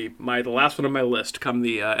be at the last one on my list come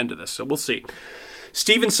the end of this. So we'll see.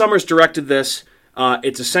 Stephen Sommers directed this.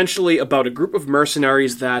 It's essentially about a group of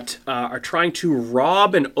mercenaries that are trying to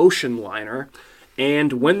rob an ocean liner,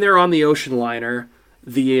 and when they're on the ocean liner,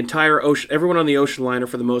 the entire ocean, everyone on the ocean liner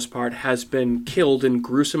for the most part, has been killed in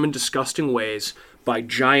gruesome and disgusting ways by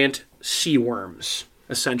giant sea worms,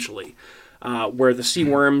 essentially, where the sea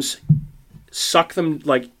worms suck them,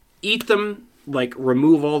 like eat them, like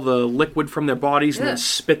remove all the liquid from their bodies and then Ugh.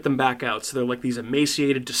 spit them back out. So they're like these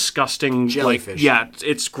emaciated, disgusting Jellyfish. Like, yeah,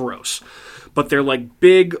 it's gross, but they're like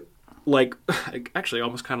big, like actually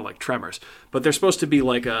almost kind of like Tremors. But they're supposed to be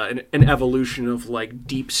like an evolution of like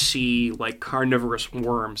deep sea, like carnivorous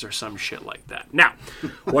worms or some shit like that. Now,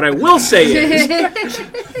 what I will say is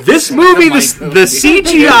this movie, the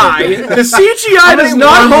CGI does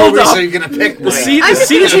not hold up. So you're gonna pick The one.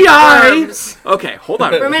 CGI. Worms. Okay, hold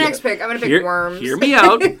on. For my next pick, I'm going to pick worms. Hear me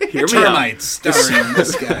out. Hear me out. Termites starring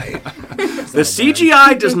this guy. The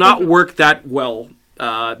CGI does not work that well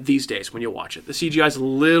these days when you watch it. The CGI is a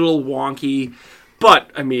little wonky, but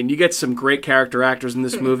I mean, you get some great character actors in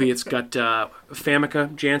this movie. It's got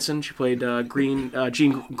Famke Janssen. She played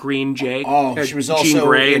Jean Green Jay. Oh, she was Jean also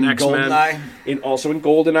Grey in X-Men. Goldeneye. Also in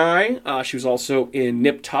Goldeneye. She was also in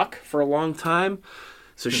Nip Tuck for a long time.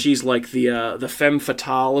 So she's like the femme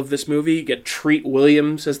fatale of this movie. You get Treat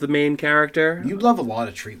Williams as the main character. You love a lot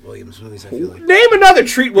of Treat Williams movies, I feel like. Name another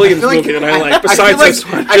Treat Williams movie that I like besides this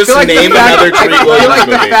one. Just name another Treat I feel Williams like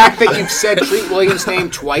the movie. fact that you've said Treat Williams'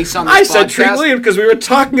 name twice on this I podcast. said Treat Williams because we were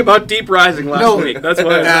talking about Deep Rising last week. That's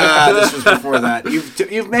why. This was before that.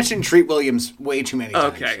 You've mentioned Treat Williams way too many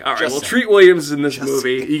times. Okay, all right. Just Well, saying. Treat Williams is in this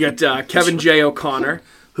movie. You got Kevin J. O'Connor,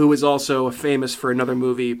 who is also famous for another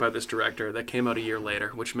movie by this director that came out a year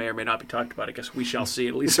later, which may or may not be talked about. I guess we shall see.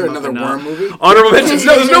 At least Is there some of another the, worm movie? Honorable mentions.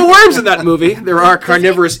 No, there's no worms in that movie. There are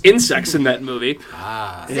carnivorous insects in that movie.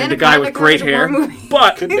 And a guy with great hair.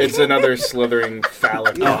 But It's another slithering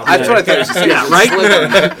phallic. That's what I thought. It was just yeah, right.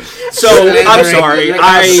 Slithering. So I'm sorry.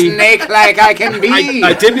 Like a snake like I can be.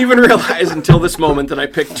 I didn't even realize until this moment that I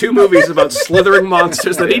picked two movies about slithering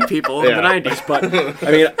monsters that eat people in the 90s. But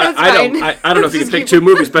I mean, I don't know if you can pick two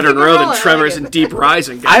movies better in a row than Tremors and Deep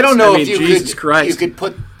Rising. Guys. I don't know mean, if you Jesus could. Christ. You could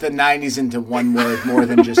put the '90s into one word more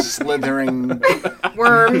than just slithering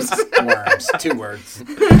Worms. worms. 2 words.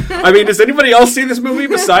 I mean, does anybody else see this movie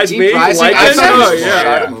besides me? Deep Rising. Like I it? saw Oh, this yeah.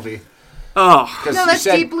 Shark movie. Oh, 'Cause No, you that's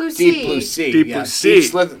said Deep Blue Sea. Deep Blue Sea. Deep yeah. Blue Sea.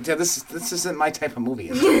 Yeah, this isn't my type of movie.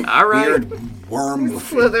 It's all right. weird worm movie.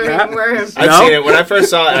 Slithering Yeah. worms. I've No? seen it when I first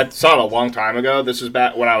saw it. I saw it a long time ago. This was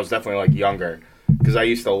back when I was definitely like younger, because I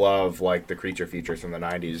used to love like the creature features from the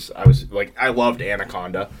 '90s. I loved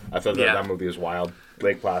Anaconda. I thought Yeah. that movie was wild.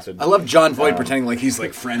 Lake Placid. I love John Voight pretending like he's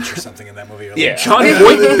like French or something in that movie. Or, like, Yeah. John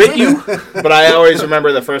Voight bit you? But I always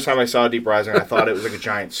remember the first time I saw Deep Rising, I thought it was like a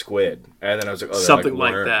giant squid, and then I was like, oh, they're Something like,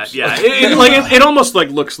 like worms. that. Yeah, it almost like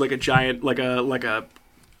looks like a giant, like a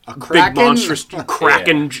a big kraken? monstrous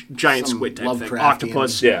kraken giant Some squid type thing. Lovecraftian-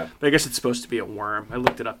 Octopus. Yeah. But I guess it's supposed to be a worm. I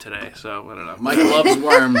looked it up today, so I don't know. Mike loves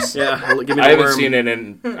worms. Yeah, give me the I haven't worm. seen it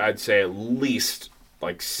in, I'd say, at least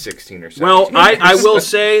like 16 or 17. Well, I will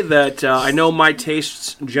say that I know my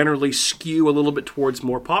tastes generally skew a little bit towards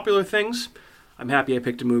more popular things. I'm happy I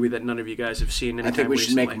picked a movie that none of you guys have seen I anytime think we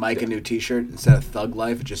should recently. make Mike a new T-shirt instead of Thug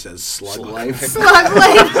Life. It just says Slug Life. Slug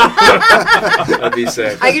life. That'd be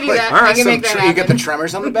sick. I can do that. All right, I can make that You get the happen.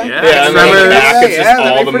 Tremors on the back. Yeah. Yeah, and then Tremors. in the back, it's just Yeah,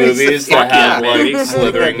 that'd all be the pretty movies sick. that have Yeah, baby. like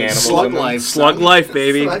slithering animals Slug in them. Life. Slug Life,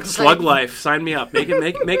 baby. Slug Slug Life. Life. Sign me up. Make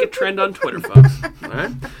it trend on Twitter, folks. All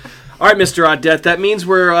right. All right, Mr. Audette, that means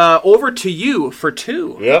we're over to you for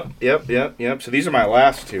 2. Yep. So these are my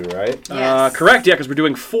last 2, right? Yes. Correct, yeah, because we're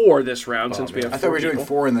doing 4 this round since we have I 4 thought we were doing people.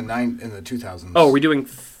 4 in the 2000s. Oh, we're doing...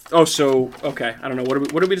 okay. I don't know. What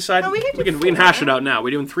do we decide? Oh, we can do we can 4. hash it out now. We're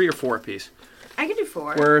doing 3 or 4 apiece. I can do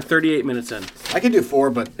 4. We're 38 minutes in. I can do 4,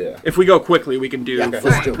 but Yeah. If we go quickly, we can do... yeah, four.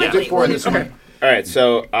 let's do it. Yeah. We'll do 4 in this Okay. one. All right,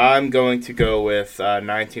 so I'm going to go with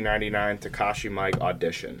 1999 Takashi Mike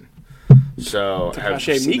Audition. So,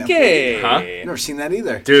 Takashi seen that Miike. Huh? I've never seen that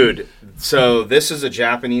either. dude, so this is a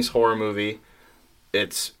Japanese horror movie.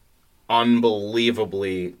 It's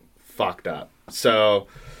unbelievably fucked up. So,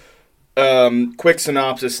 quick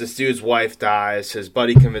synopsis: this dude's wife dies. His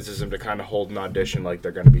buddy convinces him to kind of hold an audition, like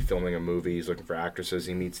they're going to be filming a movie. He's looking for actresses.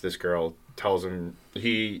 He meets this girl.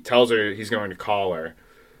 He tells her he's going to call her.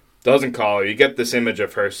 Doesn't call her. You get this image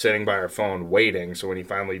of her sitting by her phone waiting. So when he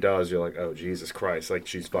finally does, you're like, oh, Jesus Christ. Like,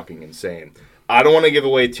 she's fucking insane. I don't want to give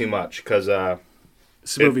away too much because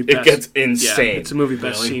It's a movie it best. gets insane. Yeah, it's a movie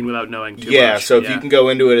best Really? seen without knowing too Yeah, much. so if you can go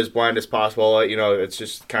into it as blind as possible, it's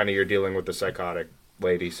just kind of you're dealing with the psychotic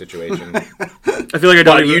lady situation. I feel like I don't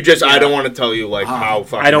But even... I don't want to tell you like how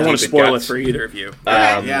fucking I don't want to deep spoil it gets. for either of you.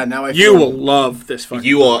 Yeah, now I You feel- will love this fucking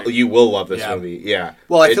You will movie. you will love this Yeah. movie. Yeah.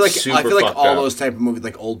 Well, I It's feel like super fucked all up. those type of movies,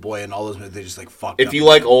 like Old Boy and all those movies, they just like fucked. If up you and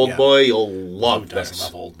like shit. Old Yeah. Boy, you'll Who love doesn't this.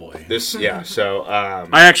 love Old Boy? This so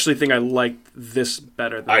I actually think I like this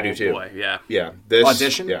better than I do Old too. Boy. Yeah. yeah, this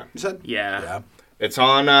Audition. Yeah. You said. Yeah. Yeah. It's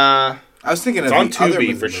on I was thinking It's of on the other Tubi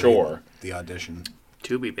movie for movie, sure. The Audition.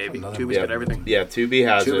 Tubi, baby. Another Tubi's movie. got everything. yeah, Tubi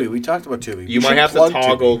has Tubi. it. We talked about Tubi. You We might should have to plug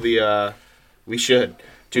toggle Tubi. we should.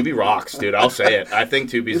 Tubi rocks, dude. I'll say it. I think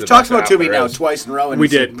Tubi's We've the talked best about app Tubi there now is. twice in a row, and We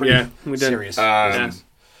it's did, pretty yeah, we did. serious.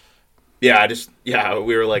 Yeah.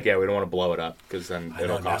 We were like, we don't want to blow it up because then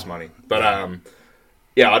it'll don't cost know. money. But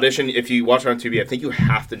Audition. If you watch it on Tubi, I think you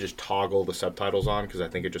have to just toggle the subtitles on because I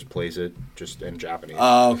think it just plays it just in Japanese.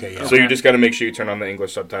 Oh, okay, yeah. So you just got to make sure you turn on the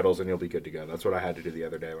English subtitles and you'll be good to go. That's what I had to do the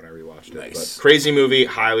other day when I rewatched it. Nice. But crazy movie,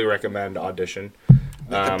 highly recommend Audition.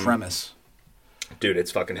 the premise. Dude,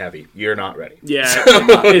 it's fucking heavy. You're not ready. Yeah.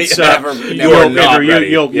 It's You're not ready.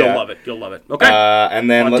 You'll Yeah. love it. You'll love it. Okay.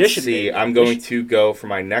 And then let's Audition, see. baby. I'm going to go for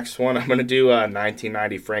my next one. I'm going to do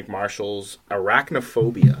 1990 Frank Marshall's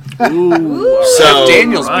Arachnophobia. Ooh. So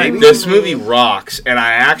Daniels, right. baby. this movie rocks, and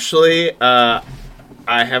I actually I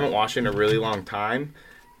haven't watched it in a really long time,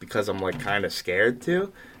 because I'm like kind of scared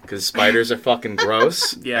to, because spiders are fucking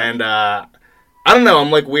gross. Yeah. And I don't know. I'm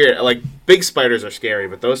like weird. Like big spiders are scary,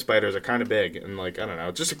 but those spiders are kind of big, and like I don't know.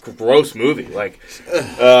 It's just a gross movie. Like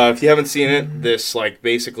if you haven't seen it, this like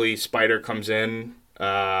basically spider comes in,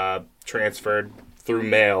 transferred through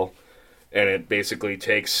mail, and it basically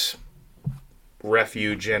takes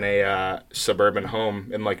refuge in a suburban home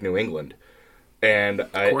in like New England. And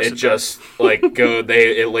it just like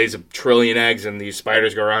it lays 1 trillion eggs, and these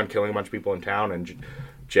spiders go around killing a bunch of people in town, and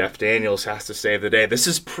Jeff Daniels has to save the day. This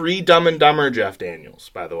is pre-Dumb and Dumber Jeff Daniels,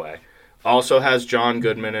 by the way. Also has John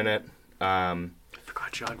Goodman in it. I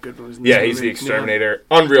forgot John Goodman was in this movie. He's the Exterminator.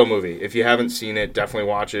 Yeah. Unreal movie. If you haven't seen it, definitely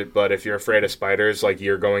watch it. But if you're afraid of spiders, like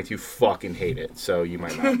you're going to fucking hate it. So you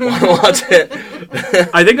might not want to watch it.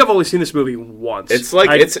 I think I've only seen this movie once. It's like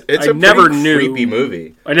it's a never creepy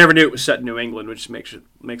movie. I never knew it was set in New England, which makes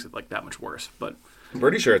it like that much worse. But I'm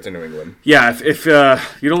pretty sure it's in New England. yeah, if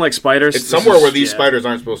you don't like spiders, it's somewhere where these spiders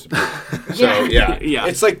aren't supposed to be. So yeah.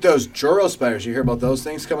 It's like those Joro spiders. You hear about those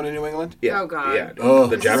things coming to New England? Yeah. Oh, God. Yeah. Oh,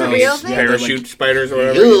 the Is this a Japanese real thing? parachute spiders or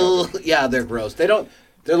whatever. Ugh. Yeah, they're gross. They're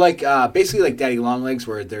like basically like daddy long legs,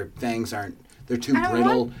 where their fangs they're too I don't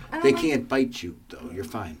brittle. want- I don't They like- can't bite you though. You're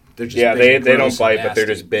fine. They're just Yeah, big they and don't gross bite, and but they're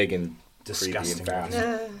nasty. just big and Disgusting. creepy and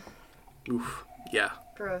fast. Oof, yeah,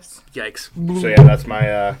 Gross. yikes. So yeah,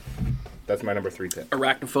 that's my number 3 pick.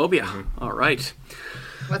 Arachnophobia. Mm-hmm. All right.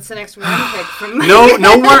 What's the next worm pick from No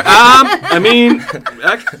more. I mean,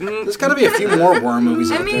 There's got to be a few more worm movies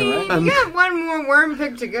I out mean, there, right? you got one more worm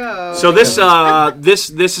pick to go. so this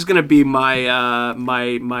is gonna be my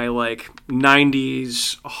my like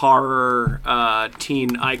 90s horror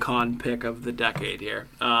teen icon pick of the decade here.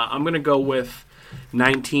 I'm gonna go with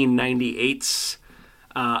 1998's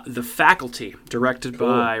The Faculty, directed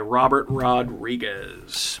by Robert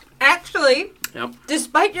Rodriguez. Actually, Yep.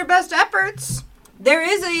 despite your best efforts, there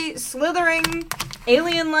is a slithering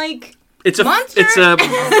alien-like It's a monster. it's a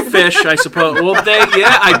fish, I suppose.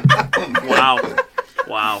 Well,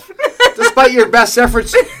 wow. Despite your best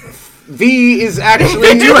efforts, V is actually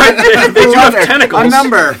They do have tentacles. A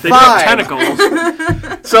number They do have 5.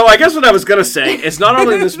 tentacles. So I guess what I was gonna say is not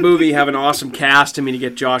only does this movie have an awesome cast. I mean, you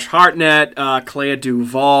get Josh Hartnett, Clea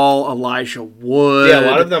Duvall, Elijah Wood. Yeah, a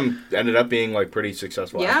lot of them ended up being like pretty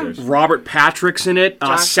successful Yeah. actors. Robert Patrick's in it.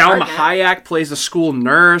 Josh Salma Hartnett. Hayek plays the school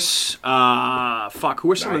nurse. Who are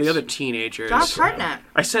some of the Nice. other teenagers? Josh Hartnett.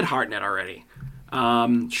 I said Hartnett already.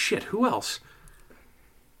 Who else?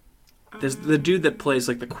 There's the dude that plays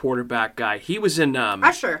like the quarterback guy. He was in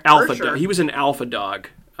Usher. Alpha. Usher. He was in Alpha Dog.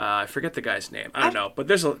 I forget the guy's name. I don't know, but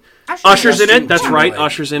there's Usher. Usher's in it. Justin That's right. Timberlake.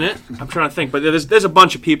 Usher's in it. I'm trying to think, but there's a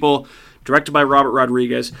bunch of people. Directed by Robert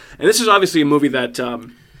Rodriguez, and this is obviously a movie that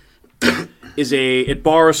it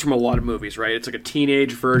borrows from a lot of movies, right? It's like a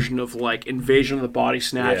teenage version of like Invasion of the Body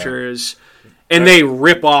Snatchers. And they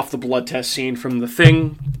rip off the blood test scene from The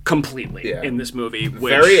Thing completely Yeah. in this movie. Which,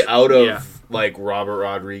 Very out of yeah. like Robert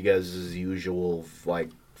Rodriguez's usual like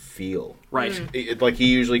feel. Right. Like he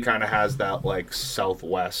usually kind of has that like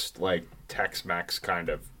Southwest like Tex-Mex kind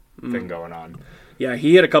of thing going on. Yeah,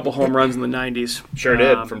 he had a couple home runs in the 90s. Sure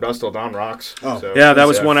did. From Dusk Till Dawn rocks. Oh. So, Yeah, that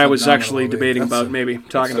was yeah, one I was phenomenal actually movie. debating That's about maybe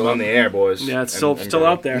talking still about. in the air, boys. Yeah, it's And still great.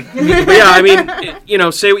 out there. But yeah, I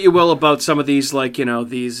mean, say what you will about some of these, like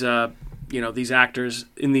these actors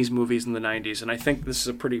in these movies in the '90s, and I think this is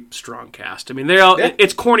a pretty strong cast. I mean, Yeah.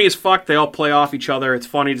 it's corny as fuck. They all play off each other. It's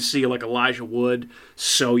funny to see like Elijah Wood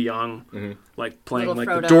so young, like playing Little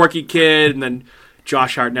like the Frodo. dorky kid, and then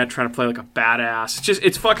Josh Hartnett trying to play like a badass.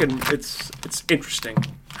 It's interesting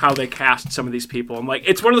how they cast some of these people. And like,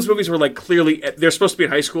 it's one of those movies where like clearly they're supposed to be in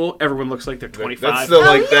high school. Everyone looks like they're 25. That's the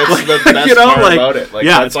that's the best You know, part like, about it. Like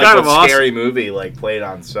yeah, that's it's like kind a of awesome. scary movie like played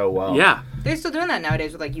on so well. Yeah. They're still doing that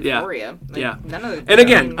nowadays with like Euphoria. Like, Yeah. None of the, And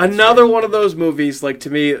again, another one of those movies, like to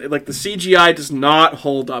me, like the CGI does not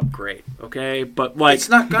hold up great, okay? But like, It's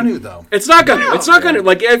not gonna though. it's not gonna. No. It's not gonna.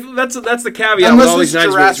 Like that's the caveat with Unless all it's these 90s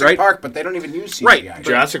movies, Jurassic right? Park, but they don't even use CGI. Right.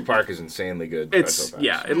 Jurassic Park is insanely good. It's special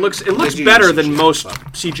effects. yeah. It looks do better use than CGI, most but-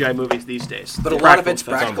 CGI movies these days. But a The lot of practical it's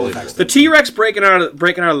effects. practical unbelievable. effects. The T-Rex breaking out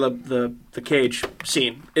of the cage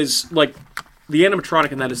scene is like. The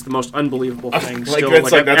animatronic in that is the most unbelievable thing. Like, still, that's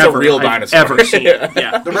like- I've that's a real I've dinosaur. ever seen.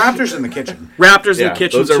 Yeah, The Raptors in the kitchen. Raptors in Yeah, the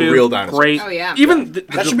kitchen those are too. real dinosaurs. Great. Oh, yeah. Even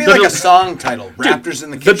That should be like a song title. Raptors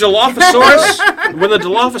in the The kitchen. Dilophosaurus, when the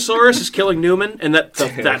Dilophosaurus is killing Newman, and that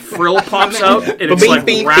frill pops out, and it's like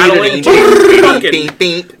rattling.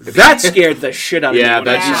 Fucking- that scared the shit out of me. Yeah, when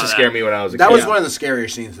I that saw used to scare me when I was a That kid. was one of the scarier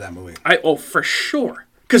scenes of that movie. for sure,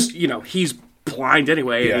 because he's blind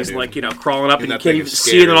anyway, Yeah, and he's dude. like, crawling up, and you that can't thing even is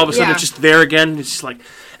see it, and scary. all of a sudden Yeah. it's just there again. It's just like,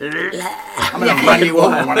 I'm gonna run you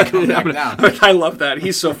over when I come back down. I love that.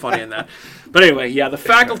 He's so funny in that. But anyway, yeah, The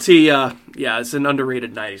Faculty, it's an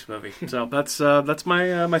underrated '90s movie. So that's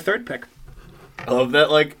my third pick. I love that,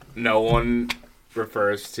 like, no one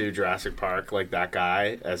refers to Jurassic Park, like, that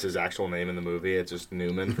guy as his actual name in the movie. It's just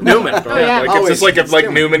Newman. Newman. Like, Oh, yeah. Like, Oh, it's just like if, like,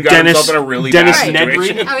 it's Newman got Dennis- himself in a really Dennis bad Nedry.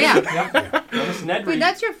 situation. Oh yeah. Dennis Nedry. Wait,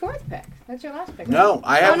 that's your fourth pick. That's your last pick. right? No,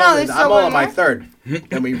 I Oh, have. no, there's I'm still all one on my more? third,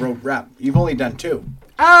 and we wrote rap. You've only done 2.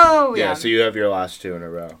 Oh yeah. Yeah, so you have your last 2 in a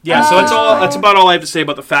row. Yeah, so that's all. Oh. That's about all I have to say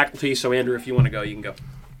about The Faculty. So Andrew, if you want to go, you can go.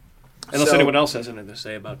 Unless So- anyone else has anything to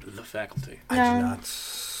say about The Faculty. I do not.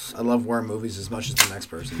 I love war movies as much as the next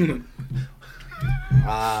person.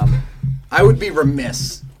 But, I would be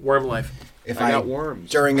remiss Worm Life. if I got worms.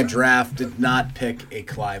 during a draft, did not pick a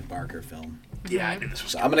Clive Barker film. Yeah, I knew this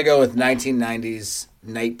was. So I'm gonna go with 1990s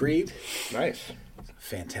Nightbreed. Nice.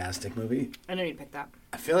 Fantastic movie. I know you picked that.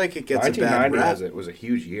 I feel like it gets a bad 1990 rap. was a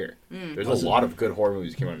huge year. There's Was a it? lot of good horror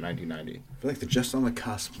movies that came out in 1990. I feel like they're just on the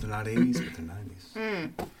cusp. They're not 80s, but they're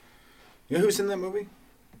 90s. You know who's in that movie?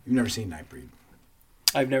 You've never seen Nightbreed.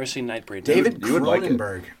 I've never seen Nightbreed. David you would like it.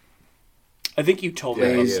 Cronenberg. I think you told Yeah,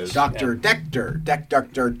 me. he He's is. Dr.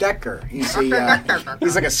 Dr. Decker. He's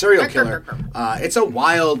he's like a serial killer. It's a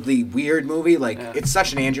wildly weird movie. Like Yeah. it's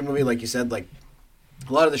such an Andrew movie. Like you said, like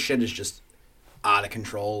a lot of the shit is just out of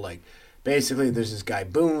control. Like basically, there's this guy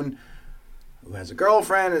Boone who has a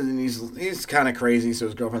girlfriend, and he's kind of crazy. So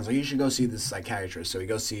his girlfriend's like, you should go see this psychiatrist. So he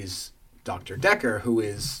goes sees Dr. Decker, who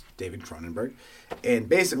is David Cronenberg, and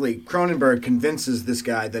basically Cronenberg convinces this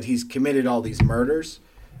guy that he's committed all these murders,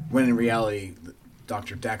 when in reality,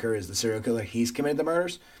 Dr. Decker is the serial killer. He's committed the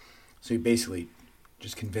murders. So he basically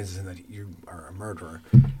just convinces him that you are a murderer.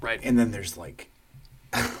 Right. And then there's like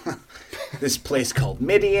this place called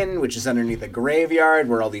Midian, which is underneath a graveyard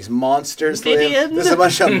where all these monsters Midian. live. There's a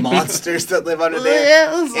bunch of monsters that live under there.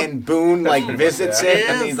 Yes. And Boone like visits it,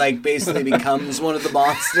 and he like basically becomes one of the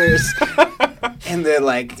monsters. And they're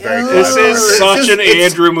like, very This clever. is such an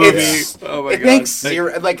Andrew movie. it's- Oh my it god. makes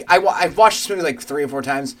zero. Like I've watched this movie like 3 or 4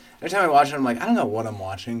 times. Every time I watch it, I'm like, I don't know what I'm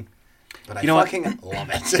watching, but I You know what? fucking love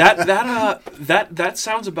it. that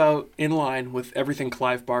sounds about in line with everything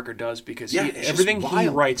Clive Barker does because Yeah, it's just everything he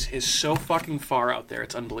wild. writes is so fucking far out there.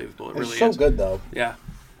 It's unbelievable. It really It's so is. good though. Yeah.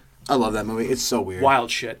 I love that movie. It's so weird.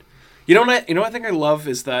 Wild shit. You know what I think I love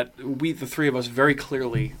is that we, the three of us, very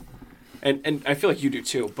clearly, and I feel like you do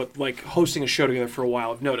too, but like hosting a show together for a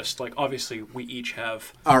while, I've noticed like obviously we each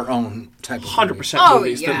have Our own type of 100% Oh,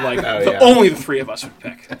 movies yeah. that like Oh, yeah. only the three of us would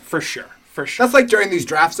pick for sure. For sure. That's like during these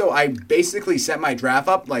drafts, though. I basically set my draft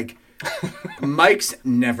up like Mike's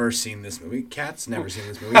never seen this movie. Kat's never seen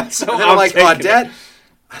this movie. So and then I'm I'm like, taking Audette.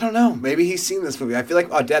 I don't know. Maybe he's seen this movie. I feel like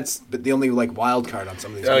Audette's the only like wild card on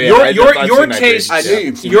some of these. Oh, movies. yeah. Your I've your seen Nightbreed. tastes I knew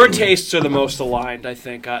you'd seen your it. tastes are the most aligned. I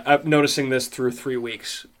think I'm noticing this through 3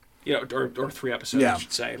 weeks, or 3 episodes, Yeah. I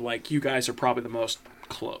should say. Like you guys are probably the most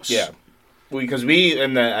close. Yeah. Because we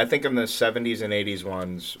I think in the 70s and 80s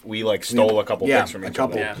ones, we like stole a couple Yeah, things from a each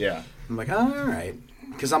couple. other. Yeah. I'm like, oh, all right.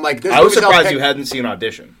 Because I'm like, this I was movie's all surprised picked- you hadn't seen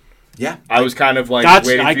Audition. Yeah. I was kind of like That's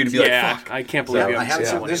waiting I, for you to be yeah, like, fuck. I can't believe Yeah, you I haven't seen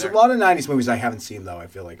seen. that one There's a either. lot of '90s movies I haven't seen though. I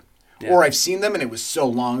feel like, Yeah. or I've seen them and it was so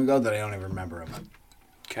long ago that I don't even remember them.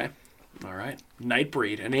 Okay. All right.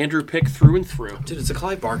 Nightbreed. And Andrew pick through and through. Dude, it's a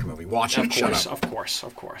Clive Barker movie. Watch it. Of Shut course, up.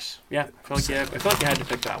 of course. Yeah, I feel like you had to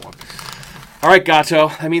pick that one. All right, Gato.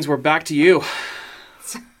 That means we're back to you.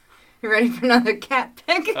 You ready for another cat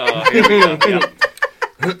pick? Here we go.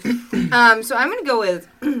 Yeah. So I'm going to go with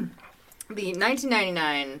the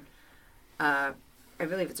 1999, I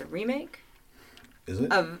believe it's a remake Is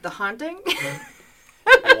it? of The Haunting.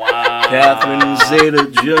 Wow. Catherine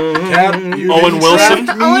Zeta-Jones. Owen Wilson.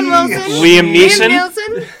 Owen Wilson. Liam Neeson.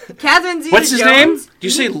 Nielsen. Catherine Zeta-Jones. What's his name? Do you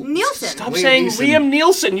say Nielsen. Stop Liam saying Neeson. Liam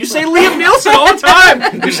Nielsen. You say Liam Nielsen all the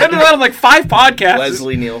time. You said it on like 5 podcasts.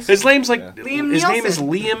 Leslie Nielsen. His name's like Liam his name is Nielsen.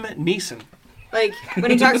 Liam Neeson. Like, when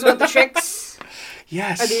he talks about the tricks.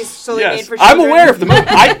 Yes. Are these solely yes. made for I'm children? aware of the movie.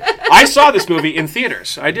 I saw this movie in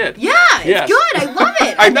theaters. I did. Yeah, it's Yes. good. I love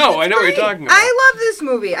it. I know. think I it's know what you're great. talking about. I love this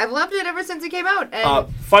movie. I've loved it ever since it came out. And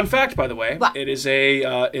Fun fact, by the way, What? it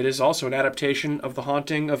is also an adaptation of The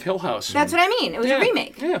Haunting of Hill House. that's what I mean. It was Yeah. a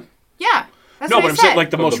remake. Yeah. Yeah. That's No, what but I I'm said. saying like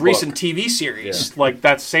the From most the recent book. TV series, Yeah. like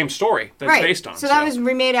that same story that's right. based on. So that was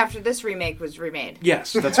remade after this remake was remade.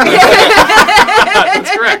 Yes, that's correct.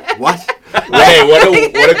 That's correct. What? Hey,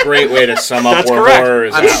 what a great way to sum up That's where correct. horror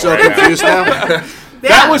is I'm at so right now. confused now.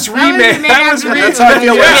 That was remade. That was after remade. That's how I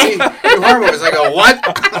feel when I see new horror movies. I go,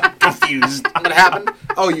 what? Confused. What happened?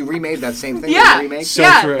 Oh, you remade that same thing? Yeah. The remake? So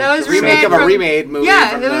yeah, true. that was The remake of a remade movie. Yeah,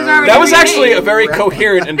 from that was the- already That was actually remade. a very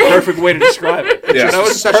coherent and perfect way to describe it. Yeah. That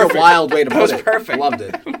was such perfect. a wild way to put was it. perfect. Loved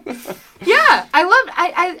it. Yeah, I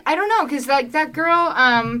don't know, because like that girl,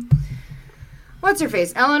 what's her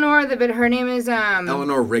face? Eleanor, her name is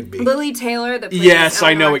Eleanor Rigby. Lily Taylor. That plays Yes,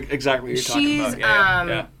 I know Eleanor. exactly what you're talking She's, about.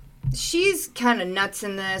 Yeah. She's kind of nuts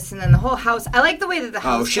in this, and then the whole house. I like the way that the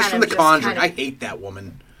house. Oh, she's kind from of The just Conjuring. kind I hate that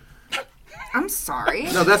woman. I'm sorry.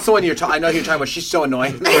 No, that's the one you're talking. I know who you're talking about. She's so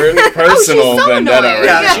annoying. Personal so vendetta. annoying. Right?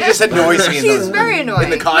 Yeah, she just annoys me. She's very annoying. In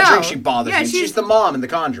The Conjuring, No. she bothers Yeah, me. She's the mom in The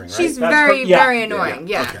Conjuring, right? She's That's very, yeah. very annoying.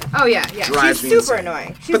 Yeah. Okay. Oh yeah, yeah. Drives She's me super insane.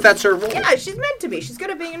 annoying. But that's her role. Yeah, she's meant to be. She's good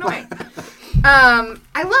at being annoying.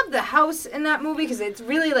 I love the house in that movie because it's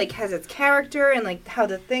really like has its character and like how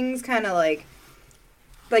the things kind of like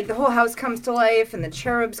the whole house comes to life and the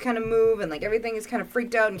cherubs kind of move and like everything is kind of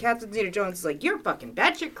freaked out and Catherine Zeta-Jones is like, you're fucking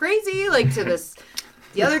batshit crazy, like to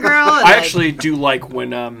the other girl. And, I actually do like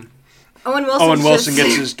when Owen Wilson. Owen Wilson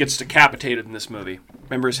gets decapitated in this movie.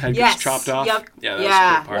 Remember his head gets chopped off? Yep. Yeah, that was a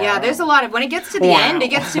good part. Yeah. There's a lot of when it gets to the Wow. end, it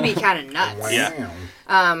gets to be kind of nuts. Yeah.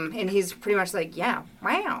 And he's pretty much like, yeah,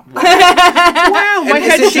 wow. Wow, And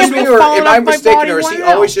is it just me, or am I mistaken, or is he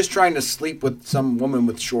Wow. always just trying to sleep with some woman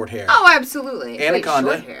with short hair? Oh, absolutely. Anaconda.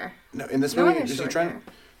 Like short hair. No, in this No movie, one has is he short trying? hair.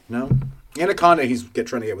 No, Anaconda. He's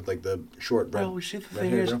trying to get with like the short red. Well, you see, the red thing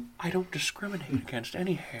hair is, girl. I don't discriminate against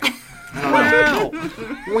any hair. Wow.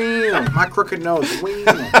 Wow. My crooked nose.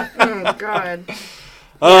 Wow. Oh, God.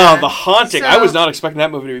 Oh, The Haunting. I So- was not expecting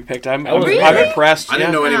that movie to be picked. I'm Really? impressed. I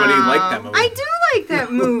didn't know anybody liked that movie. I do like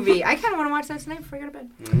that movie. I kind of want to watch that tonight before I go to bed.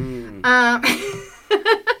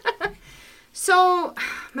 So,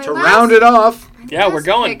 my To last, round it off, Yeah, we're last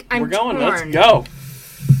going. pick, I'm We're going. Let's torn. go.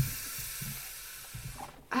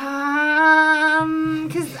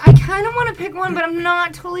 Because I kind of want to pick one, but I'm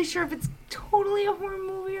not totally sure if it's totally a horror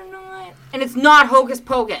movie or not. And it's not Hocus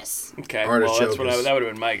Pocus. Okay, Artichoke well, that's what is- that would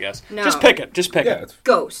have been my guess. No. Just pick it. Just pick Yeah, it. it's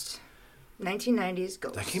Ghost. 1990s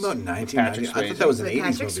Ghost. that came out in Patrick 1990. I Swayze. thought that was an With 80s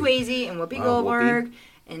Patrick movie. Swayze and Whoopi Wow, Goldberg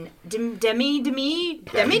and Demi Demi.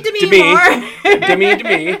 Moore.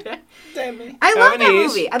 Demi. I love that Japanese.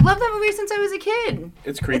 movie. I've loved that movie since I was a kid.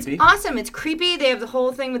 It's creepy. It's awesome. It's creepy. They have the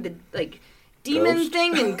whole thing with the like demon Ghost.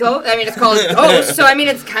 thing and ghost. I mean, it's called Ghost, so I mean,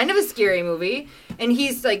 it's kind of a scary movie. And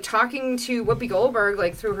he's like talking to Whoopi Goldberg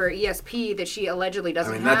like through her ESP that she allegedly I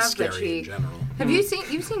doesn't mean, have. that's that scary in she general. have you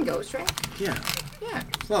seen Ghost, right? Yeah, Yeah.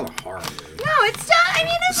 it's not a horror movie. No, it's I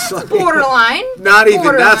mean, it's Like- borderline. Not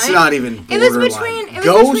even. That's Borderline. not even. It was borderline. between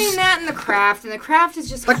Ghost. that and The Craft, and The Craft is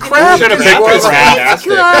just The kind of- Craft Should have is picked more The of a- Craft.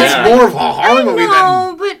 good. Yeah. It's more of a horror movie know,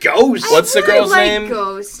 than but Ghost. I What's the really girl's like name?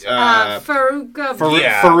 Ghost. Uh, Faruqa.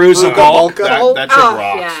 Faruza Balk. That chick Oh,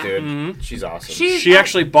 rocks, yeah. dude. Mhm. She's awesome. She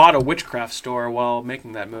actually bought a witchcraft store while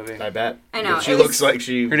making that movie. I bet. I know, She it was- looks like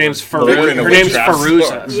she. Her name's was Faru- born in a her name's witchcraft Faruza.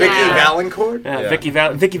 store. Vicky Yeah. Valancourt. Yeah, Yeah. Vicky It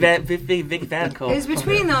Valancourt. was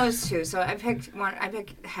between those two, so I picked one. I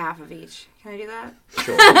picked half of each. Can I do that?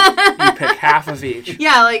 Sure. You pick half of each.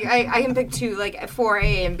 Yeah, like I can pick two, like for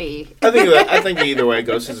A and B. I think either way,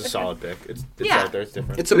 Ghost is a solid pick. It's Yeah. out there. It's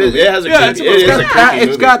different. It's a It is- movie. It has a Yeah, creepy. it's It is a creepy It's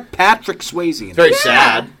movie. got Patrick Swayze in It's it. very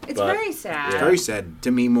sad. It's but very sad. Yeah. Very sad.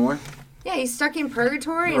 Demi Moore. Yeah, he's stuck in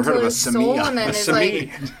purgatory Never heard until of a his soul, Samia. and then A it's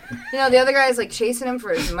Sami. like, the other guy's like chasing him for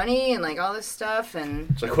his money and like all this stuff, and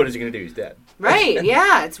It's like, what is he gonna do? He's dead. right,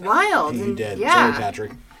 yeah, it's wild. He And, dead. Yeah, Sorry,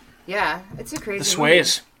 Patrick. yeah, it's a The crazy.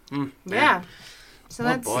 Sways. movie. Yeah. So Oh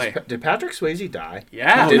that's boy. Did Patrick Swayze die?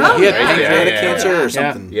 Yeah. Did Oh, he had yeah. pancreatic Yeah. cancer Yeah. or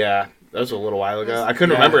something. Yeah, that was a little while ago. I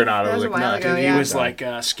couldn't Yeah. remember it now. I That was was like, a while nah, ago, dude, yeah. He was like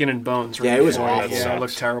skin and bones. Yeah, he was before. awful. Yeah, That it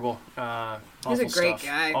looked sucks. terrible. He's a Awful great stuff.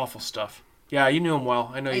 guy. Awful stuff. Yeah, you knew him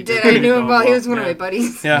well. I know you I did. I knew him well. He was one of my Yeah.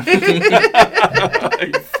 buddies. Yeah.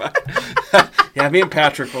 Yeah, me and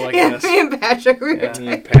Patrick were like Yeah, this. me and Patrick were. Yeah.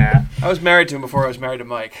 Me and Pat. I was married to him before I was married to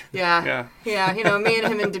Mike. Yeah. Yeah. Yeah, me and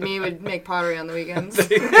him and Demi would make pottery on the weekends.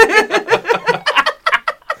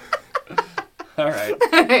 All right.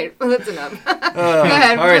 All right, well, that's enough. Go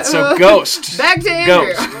ahead. All right, so Ghost. Back to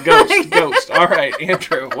Andrew. Ghost. All right,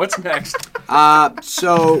 Andrew, what's next?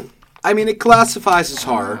 So, I mean, it classifies as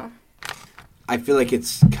horror. I feel like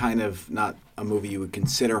it's kind of not a movie you would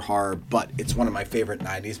consider horror, but it's one of my favorite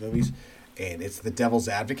 90s movies. And it's The Devil's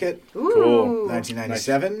Advocate, Ooh.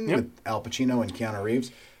 1997, Yep. with Al Pacino and Keanu Reeves.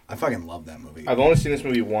 I fucking love that movie. I've only seen this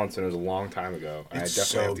movie once, and it was a long time ago. And It's I definitely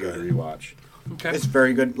so have to good. go to rewatch. Okay. It's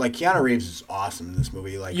very good. Like, Keanu Reeves is awesome in this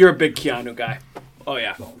movie. Like, You're a big Keanu guy. Oh,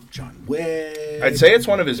 yeah. John Wick. I'd say it's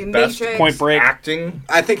one of his In best Matrix. Point Break. acting.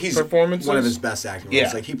 I think he's performances? one of his best acting roles.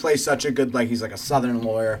 Yeah. Like, he plays such a good, like, he's like a Southern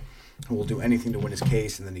lawyer who will do anything to win his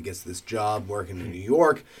case, and then he gets this job working in New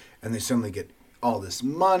York, and they suddenly get all this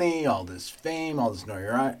money, all this fame, all this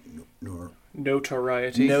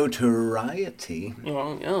Notoriety. notoriety.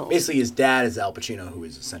 Oh. Basically, his dad is Al Pacino, who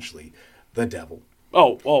is essentially the devil.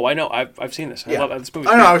 Oh, I know. I've seen this. I love this movie.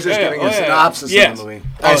 I know. I was just giving a synopsis of the movie.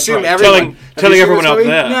 I assume right. everyone telling everyone out movie?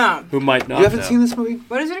 there No. who might not. You haven't know. seen this movie?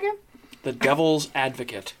 What is it again? The Devil's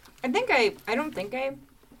Advocate. I don't think I.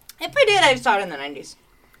 If I did, I saw it in the 90s.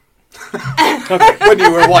 When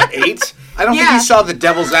you were, what, 8? I don't think Yeah. you saw The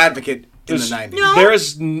Devil's Advocate in the There's- 90s. No. There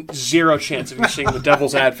is zero chance of you seeing The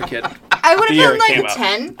Devil's Advocate. I would The have year been it like came out.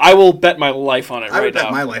 10. I will bet my life on it I would right bet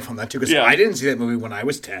now. my life on that, too, because Yeah. I didn't see that movie when I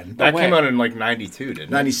was 10. That way. came out in like 92, didn't it?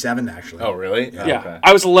 97, actually. Oh, really? Yeah, Okay.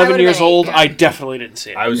 I was 11 would've years been 8, old. yeah. I definitely didn't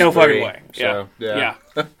see it. I was no 3, fucking way. so, yeah.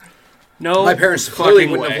 No, My parents clearly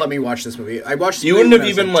fucking wouldn't way. have let me watch this movie. I watched the You movie wouldn't when have I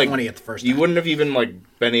was, even like 20 at the first you time. wouldn't have even like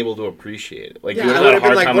been able to appreciate it. Like Yeah, you would I have would had a have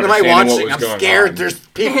been hard like, time what am I understanding watching? what was I'm going scared. on. There's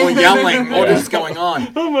people yelling. What is going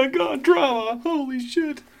on? Oh my god, drama! Holy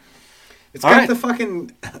shit! It's All got right. the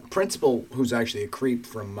fucking principal, who's actually a creep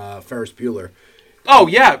from Ferris Bueller. Oh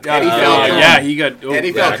yeah, Eddie Falcone. yeah, he got Eddie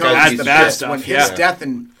yeah, Falcone bad- is the bad best. stuff, When yeah.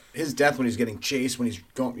 his death when he's getting chased, when he's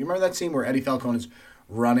going. You remember that scene where Eddie Falcone is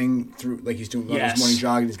running through, like he's doing Yes. his morning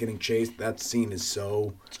jog and he's getting chased? That scene is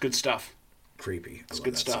so It's good stuff. creepy. It's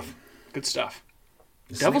good stuff. Good stuff.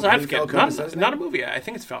 Is Devil's his name Eddie Advocate, Falcone? Is that his not a name? movie. I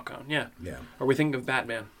think it's Falcone. Yeah. Yeah. Or we think of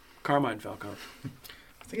Batman, Carmine Falcone,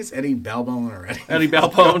 I think it's Eddie Balbone or Eddie. Eddie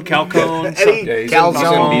Balbone, Calcone, Eddie Yeah, he's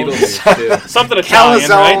Calzone. in Beetlejuice too. something Italian,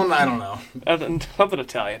 Calzone. right? I don't know. Something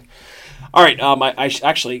Italian. All right.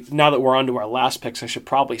 Actually, now that we're on to our last picks, I should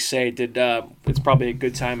probably say, it's probably a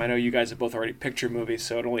good time. I know you guys have both already picked your movies,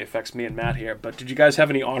 so it only affects me and Matt here. But did you guys have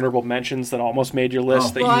any honorable mentions that almost made your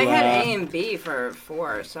list? Oh. That Well, I you, had A and B for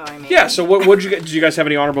 4, so I mean. Yeah. So what did you guys have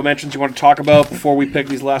any honorable mentions you want to talk about before we pick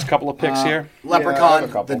these last couple of picks here? Yeah, I have a Leprechaun,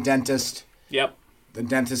 couple. The Dentist. Yep. The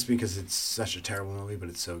Dentist, because it's such a terrible movie, but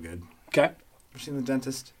it's so good. Okay. Ever seen The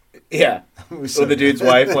Dentist? Yeah. It was So the good. dude's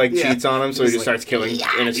wife like Yeah. cheats on him, so he He's just like, starts killing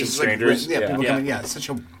innocent He's like, strangers. yeah, people Yeah. coming. Yeah, it's such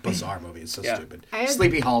a bizarre movie. It's so Yeah. stupid. I had-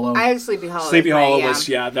 Sleepy Hollow. I had Sleepy Hollow. Sleepy as my- Hollow yeah.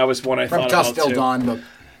 was that was one I From thought Dusk about Till too. Dawn, but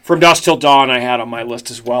From Dusk Till Dawn, I had on my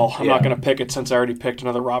list as well. I'm not Yeah. going to pick it since I already picked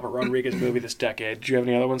another Robert Rodriguez movie this decade. Do you have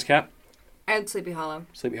any other ones, Kat? I had Sleepy Hollow.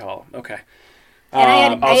 Sleepy Hollow. Okay. And I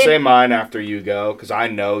had- I'll say mine after you go because I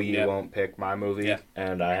know you Yeah. won't pick my movie, Yeah.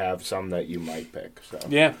 and I have some that you might pick. So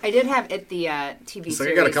Yeah. I did have it the TV so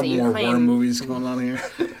series. I got a couple that you more claim- worm movies going on here.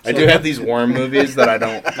 I do have these worm movies that I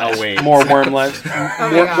don't. I'll wait. More Worm Life. Oh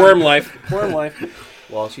my God. Worm Life. Worm Life.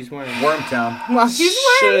 Well, she's wearing. Wormtown. While she's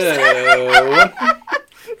worms. So,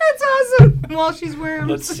 That's awesome. While she's worms.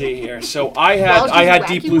 let's see here. So I had Well, she's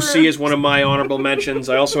Deep wacky Blue Sea worm. as one of my honorable mentions.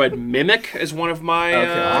 I also had Mimic as one of my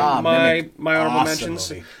Okay. my Mimic. honorable Awesome mentions.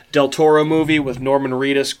 movie. Del Toro movie with Norman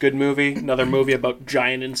Reedus, good movie. Another movie about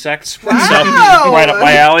giant insects. Wow. So, right up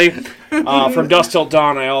my alley. From Dusk Till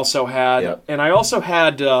Dawn, I also had, Yep. and I also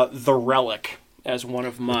had The Relic as one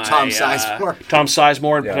of my Tom Sizemore. Tom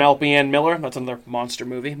Sizemore and Yeah. Penelope Ann Miller. That's another monster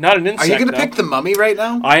movie. Not an Are insect. you going to though. pick The Mummy right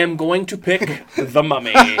now? I am going to pick The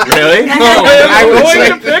Mummy. Really? I am was going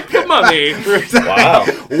like- to pick The Mummy. Wow.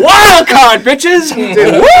 Wild card, bitches!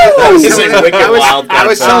 Woo! This is wicked wild I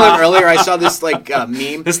was card telling him earlier, I saw this like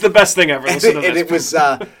meme. This is the best thing ever. And Listen to it this. was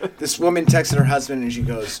this woman texted her husband and she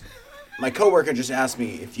goes, "My coworker just asked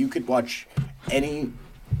me if you could watch any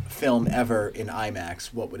film ever in IMAX,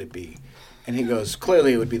 what would it be?" And he goes,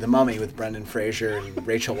 "Clearly it would be The Mummy with Brendan Fraser and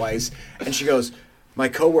Rachel Weisz." And she goes, "My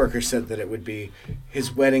coworker said that it would be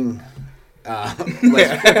his wedding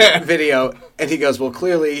video." And he goes, "Well,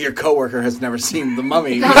 clearly your coworker has never seen The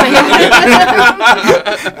Mummy." And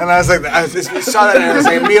I was like, I saw that and I was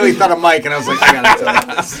like, immediately thought of Mike, and I was like, I gotta tell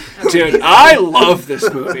you this. Dude, I love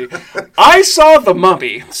this movie. I saw The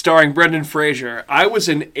Mummy, starring Brendan Fraser. I was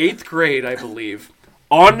in 8th grade, I believe,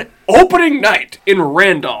 on opening night in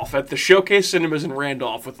Randolph, at the Showcase Cinemas in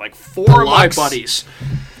Randolph, with like 4 of my Deluxe. buddies.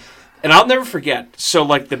 And I'll never forget. So,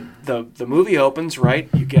 like, the movie opens, right?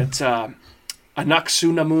 You get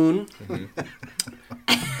Anaksunamun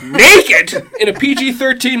naked in a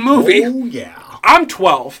PG-13 movie. Oh, yeah. I'm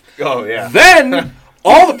 12. Oh yeah. Then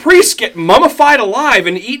all the priests get mummified alive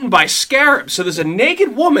and eaten by scarabs. So there's a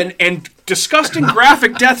naked woman and disgusting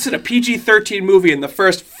graphic deaths in a PG-13 movie in the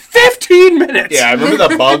first 15 minutes. Yeah, I remember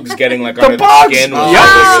the bugs getting like under bugs! the skin. Oh, Was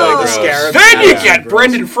yeah. really The gross. scarabs. Then you Yeah, get gross.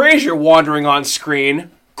 Brendan Fraser wandering on screen.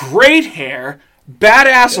 Great hair.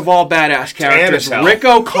 Badass of all badass characters. hell. Rick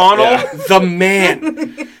O'Connell, Yeah. the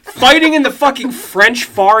man. Fighting in the fucking French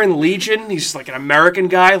Foreign Legion. He's like an American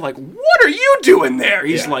guy. Like, what are you doing there?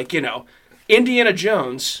 He's Yeah. like, Indiana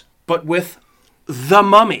Jones, but with The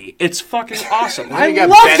Mummy. It's fucking awesome. I you got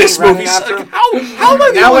love Benny this running movie. after Like, him. how am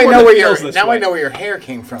I the Now only I one know that where feels your this now way? I know where your hair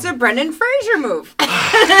came from. It's a Brendan Fraser move.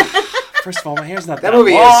 First of all, my hair's not That that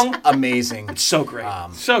movie long. is amazing. So great.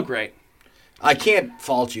 So great. I can't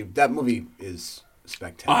fault you. That movie is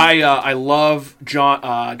spectacular. I love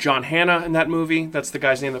John Hannah in that movie. That's the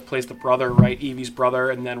guy's name that plays the brother, right? Evie's brother,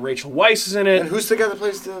 and then Rachel Weisz is in And it. who's the guy that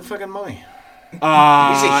plays the fucking mummy? He's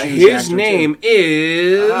a huge His actor, name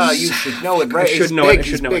is. You should know it, right? I should It's know big. it. I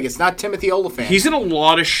should He's know big. it. It's not Timothy Olyphant. He's in a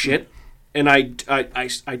lot of shit, and I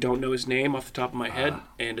don't know his name off the top of my head,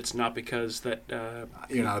 and it's not because that.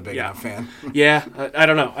 You're not a big enough fan. Yeah, I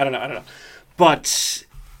don't know. But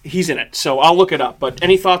he's in it, so I'll look it up. But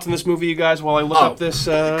any thoughts on this movie, you guys, while I look up this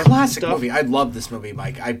Classic stuff? movie. I love this movie,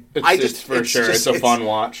 Mike. It's a fun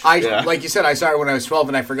watch. Yeah. Like you said, I saw it when I was 12,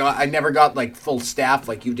 and I forgot. I never got like full staff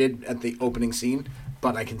like you did at the opening scene,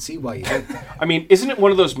 but I can see why you did. I mean, isn't it one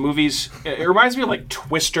of those movies? It reminds me of like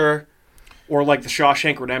Twister, or like The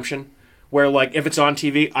Shawshank Redemption, where like if it's on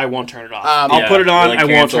TV, I won't turn it off. I'll put it on. like I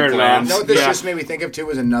won't cancel turn plans. it You know off. what this Yeah. just made me think of too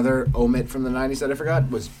was another omit from the 90s that I forgot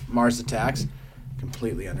was Mars Attacks.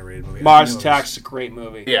 Completely underrated movie. Mars I know it was- Attacks is a great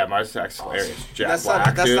movie. Yeah, Mars Attacks is hilarious. Jack That's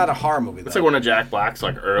Black, not dude. a horror movie. It's Though. like one of Jack Black's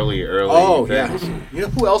like early Oh yeah. things. You know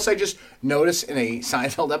who else I just noticed in a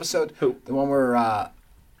Seinfeld episode? Who? The one where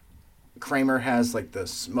Kramer has like the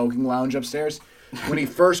smoking lounge upstairs. When he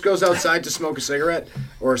first goes outside to smoke a cigarette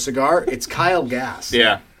or a cigar, it's Kyle Gass.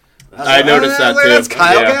 Yeah. was I like, noticed that like, too. That's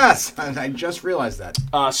Kyle Yeah. Gass. I just realized that.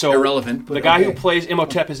 So Irrelevant, but the guy who okay. plays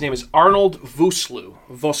Imhotep, his name is Arnold Vosloo,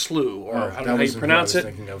 or I don't know that how you wasn't pronounce what I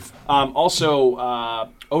it. was thinking of. Also,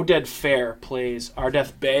 Oded Fair plays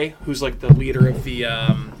Ardeth Bey, who's like the leader of the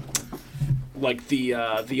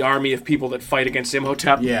the army of people that fight against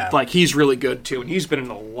Imhotep. Yeah. Like he's really good too, and he's been in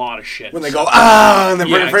a lot of shit. When they go, and then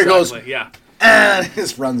Brendan Fraser goes, exactly, yeah. and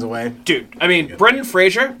just runs away. Dude, I mean, Brendan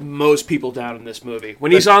Fraser mows people down in this movie.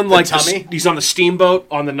 When he's on like tummy? he's on the steamboat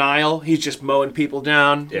on the Nile, he's just mowing people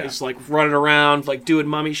down. Yeah. He's like running around, like doing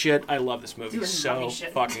mummy shit. I love this movie Doing so mummy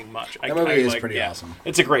shit. fucking much. That movie is pretty awesome.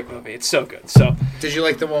 It's a great movie. It's so good. So Did you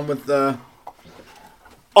like the one with the?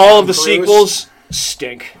 all of the Cruise? sequels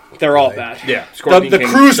stink. They're all Really? bad. Yeah, The Scorpion King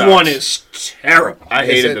Cruise sucks. one is terrible. I Is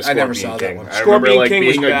hated it? the I Scorpion never saw that King. one. I remember Scorpion like King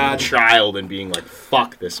was being a bad. child and being like,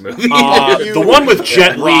 "Fuck this movie." The one with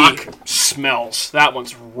Jet Li Rock. smells. That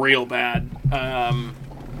one's real bad.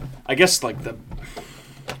 I guess like the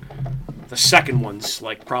second one's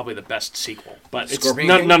like probably the best sequel, but it's Scorpion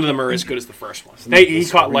none, King? none of them are as good as the first one. He caught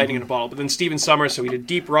Scorpion lightning King? in a bottle. But then Stephen Sommers, so he did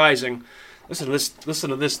Deep Rising. Listen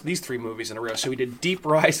to this. These three movies in a row. So he did Deep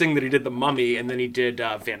Rising, then he did The Mummy, and then he did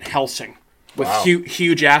Van Helsing with Wow.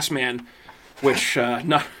 Huge Ass Man, which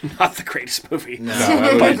not the greatest movie. No,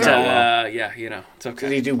 that But movie's not well. yeah, you know, it's okay.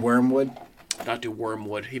 Did he do Wormwood? Not do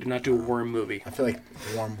Wormwood. He did not do a worm movie. I feel like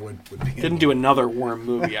Wormwood would be. Didn't do another worm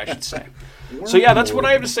movie, I should say. So yeah, that's what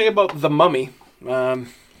I have to say about The Mummy.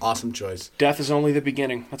 Awesome choice. Death is only the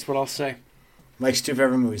beginning. That's what I'll say. Mike's two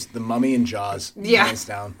favorite movies: The Mummy and Jaws. Yeah. Hands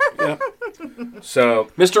down. Yeah. So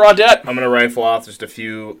Mr. Audette. I'm gonna rifle off just a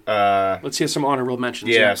few. Let's hear some honorable mentions.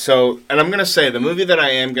 Yeah. So, and I'm gonna say the movie that I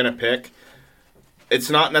am gonna pick. It's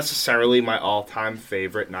not necessarily my all-time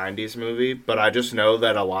favorite '90s movie, but I just know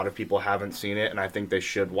that a lot of people haven't seen it, and I think they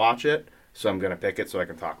should watch it. So I'm gonna pick it so I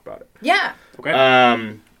can talk about it. Yeah. Okay.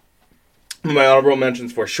 My honorable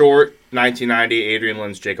mentions for Short, 1990, Adrian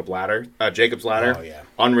Lynn's Jacob's Ladder. Oh, yeah.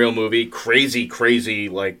 Unreal movie. Crazy,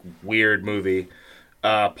 like, weird movie.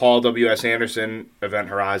 Paul W.S. Anderson, Event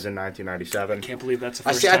Horizon, 1997. Can't believe that's the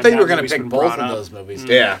I first see. I time thought you that were gonna movie's pick been both brought of up. those movies.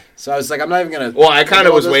 Yeah. So I was like, I'm not even gonna. Well, I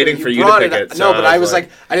kinda was those- waiting for you to brought pick it, so No, but I I was was like,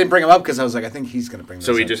 I didn't bring them up because I was like, I think he's gonna bring. So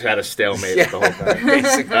those we up. just had a stalemate Yeah. the whole thing.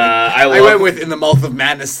 Basically. I I love, went with In the Mouth of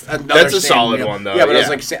Madness. That's a solid one, though, Yeah, but I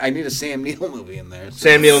was yeah. like, I need a Sam Neill movie in there. So.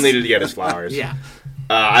 Sam Neill needed to get his flowers. Yeah.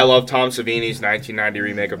 I love Tom Savini's 1990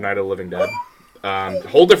 remake of Night of the Living Dead.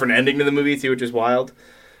 Whole different ending to the movie, too, which is wild.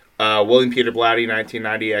 William Peter Blatty,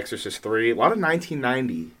 1990, Exorcist 3. A lot of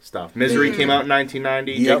 1990 stuff. Misery came out in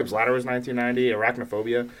 1990. Yep. Jacob's Ladder was 1990.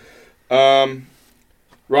 Arachnophobia.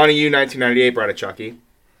 Ronnie Yu, 1998, Bride of Chucky.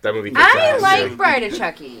 That movie kicks I ass. like Bride of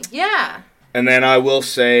Chucky. Yeah. And then I will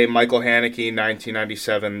say Michael Haneke,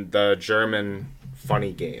 1997, the German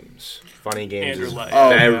Funny Games. Funny Games Andrew is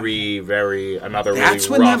Lloyd. very another That's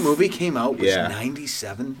really when rough. that movie came out. Was Yeah.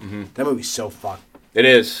 97. That movie's so fucked. It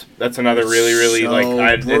is. That's another really So like brutal.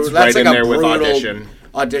 it's That's right like in a there with brutal Audition.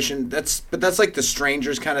 Audition. That's like the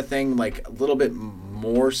Strangers kind of thing. Like a little bit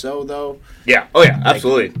more so though. Yeah. Oh yeah.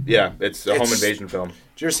 Absolutely. Yeah. It's a home It's- invasion film.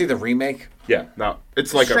 Did you ever see the remake? Yeah. No.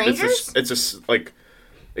 It's like Strangers? it's like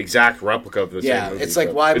exact replica of the Yeah, same movie. it's like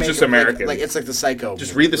but why it's make just it, American. Like it's like the Psycho.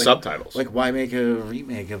 Just movie. read the Like- subtitles. Like why make a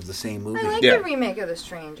remake of the same movie? I like Yeah. the remake of The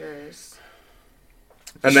Strangers.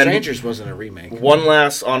 and then Strangers wasn't a remake. one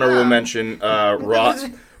last honorable Oh. mention: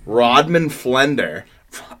 Rodman Flender.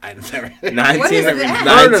 I've never. 19,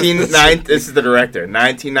 that? This is the director.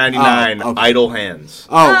 1999, Oh, okay. Idle Hands.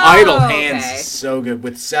 Oh, Idle okay. Hands is so good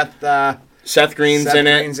with Seth. Seth Green's Seth in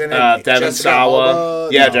it. Green's in it. Devin Jessica Sawa. Alba.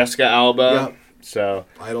 Yeah, No. Jessica Alba. Yep. So,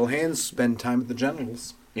 Idle Hands spend time at the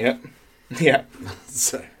genitals. yep. Yeah.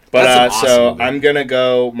 So, But that's an awesome so movie. I'm going to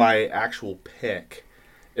go, my actual pick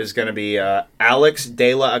is going to be Alex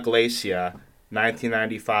de la Iglesia,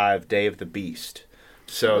 1995, Day of the Beast.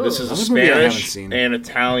 So this Ooh. is a Another movie I haven't Spanish seen. and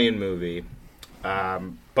Italian movie.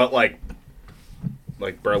 But like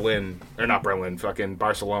Berlin, or not Berlin, fucking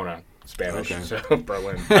Barcelona. Spanish, Okay. so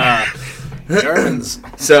Berlin. Germans.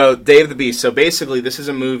 So, Day of the Beast. So, basically, this is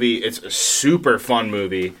a movie. It's a super fun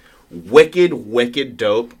movie. Wicked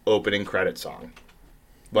dope opening credit song.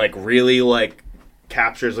 Like, really, like,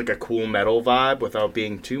 captures, like, a cool metal vibe without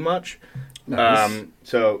being too much. Nice.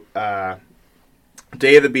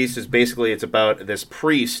 Day of the Beast is basically, it's about this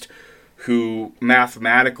priest who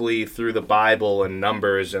mathematically, through the Bible and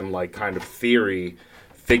numbers and, like, kind of theory,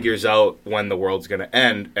 figures out when the world's going to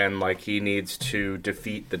end, and like he needs to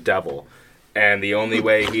defeat the devil, and the only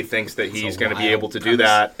way he thinks that he's going to be wild able to do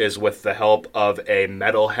that is with the help of a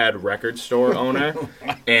metalhead record store owner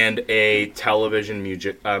and a television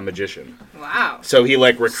magician. Wow. So he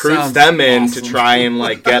like recruits Sounds them in to awesome. try and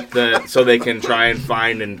like get the so they can try and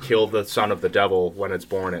find and kill the son of the devil when it's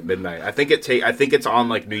born at midnight. I think it's on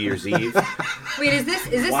like New Year's Eve. Wait, is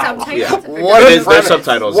this Wow. subtitled? Yeah. Or What It a is, there's premise.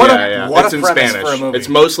 subtitles. What a- Yeah. what It's a in premise Spanish. for a movie. It's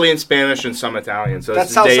mostly in Spanish and some Italian. So That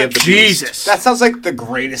it's sounds Day like of the Beast. Jesus. That sounds like the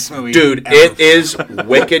greatest movie. Dude, ever. it is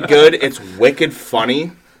wicked good. It's wicked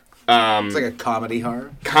funny. It's like a comedy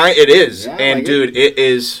horror. It is, Yeah, I and like dude, it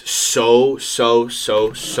is so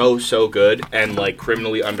good and like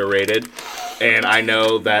criminally underrated. And I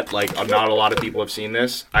know that like not a lot of people have seen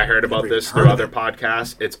this. I heard about this through other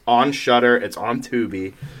podcasts. It's on Shudder. It's on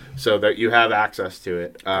Tubi, so that you have access to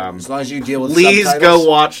it. As long as you deal with Please subtitles. go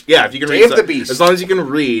watch. Yeah, if you can Day read of the Beast. as long as you can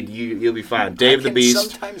read, you'll be fine. Day I of the can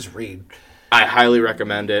Beast. Sometimes read. I highly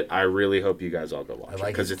recommend it. I really hope you guys all go watch it like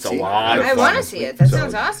because it. it's a See, lot of I fun. want to see it. That So-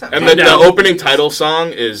 sounds awesome. And the Yeah. opening title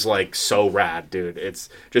song is like so rad, dude. It's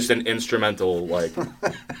just an instrumental like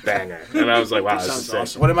banger, and I was like, wow, this Sounds is sick.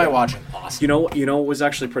 awesome. What am I watching? Awesome. You know what was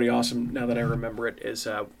actually pretty awesome now that I remember it is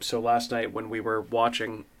so last night when we were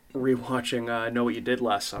rewatching Know What You Did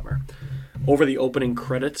Last Summer, over the opening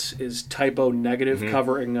credits is Typo Negative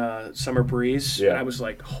covering Summer Breeze. Yeah. And I was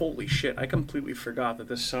like, holy shit, I completely forgot that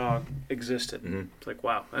this song existed. It's like,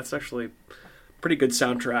 wow, that's actually pretty good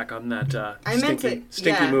soundtrack on that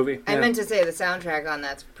stinky movie. I Yeah. meant to say the soundtrack on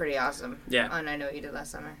that's pretty awesome. Yeah. On I Know What You Did Last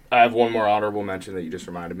Summer. I have one more honorable mention that you just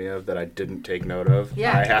reminded me of that I didn't take note of.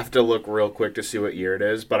 Yeah. I have to look real quick to see what year it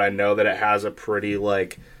is, but I know that it has a pretty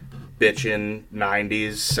like bitchin'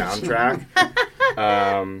 90s soundtrack.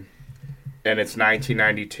 And it's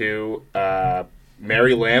 1992.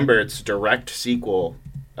 Mary Lambert's direct sequel,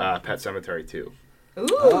 Pet Sematary 2.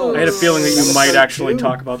 Ooh. I had a feeling that you That's might so actually cute.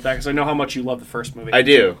 talk about that because I know how much you love the first movie. I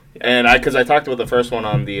do, and because I talked about the first one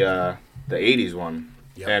on the '80s one,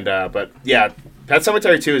 Yep. and but yeah, Pet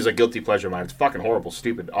Sematary 2 is a guilty pleasure of mine. It's a fucking horrible,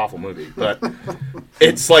 stupid, awful movie, but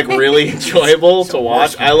it's like really enjoyable to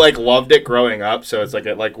watch. I like loved it growing up, so it's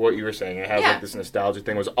like what you were saying. It has Yeah. like this nostalgia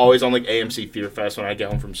thing. It was always on like AMC Fear Fest when I get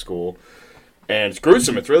home from school, and it's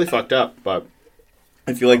gruesome. It's really fucked up, but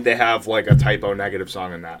I feel like they have like a Typo Negative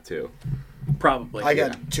song in that too. Probably. I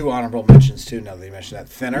got two honorable mentions too. Now that you mentioned that,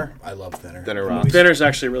 Thinner. I love Thinner. Thinner The rocks. movie's Thinner's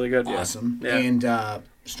actually really good. awesome. Yeah. And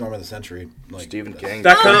Storm of the Century. Like Stephen King.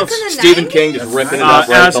 That Oh, kind that's of in the Stephen 90s? King just ripping it Uh, up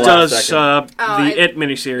right at as the last does second. the It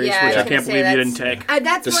miniseries, Yeah, I which was I can't gonna say believe you that's- didn't take.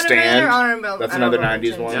 That's The one Stand. of my other honorable. That's another honorable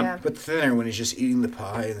 90s one. mentions, Yeah. But Thinner, when he's just eating the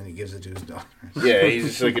pie and then he gives it to his daughter. Yeah, he's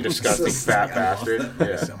just like a disgusting It's fat like, I love bastard. that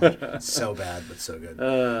movie Yeah. so much. It's so bad, but so good.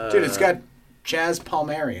 Uh, Dude, it's got Chaz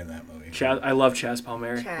Palmieri in that movie. I love Chaz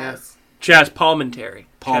Palmieri. Yeah. Chaz. Chaz Palminteri.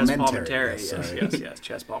 Palminteri, Chaz Palminteri. yes, Yes, sorry. yes.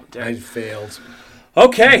 Chaz I Palminteri. failed.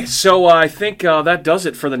 Okay, so I think that does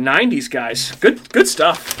it for the '90s, guys. Good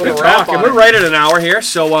stuff. Put a Good wrap talk, and on we're it. right at an hour here.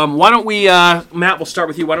 So why don't we, Matt? We'll start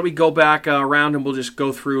with you. Why don't we go back around and we'll just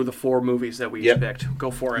go through the 4 movies that we Yep. picked.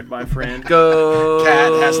 Go for it, my friend. Go.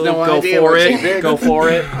 Cat has no go idea for what it. she did. Go for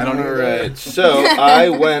it. I don't know. All right, so I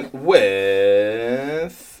went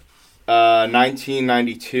with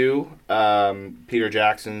 1992, Peter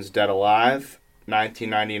Jackson's Dead Alive.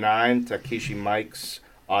 1999, Takeshi Mike's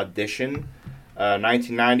Audition.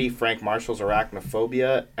 1990, Frank Marshall's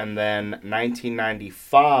Arachnophobia. And then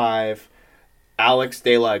 1995, Alex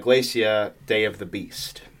de la Iglesia, Day of the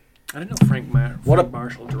Beast. I didn't know Frank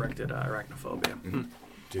Marshall directed Arachnophobia. Hmm.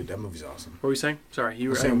 Dude, that movie's awesome. What were you saying? Sorry, you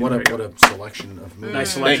were saying what a selection of movies.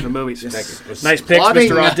 nice selection of movies. Yes. Nice picks,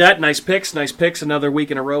 Mr. Audette. Nice picks. Another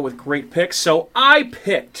week in a row with great picks. So I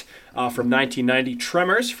picked from 1990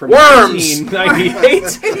 Tremors, from Worms!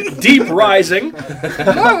 1998 Deep Rising.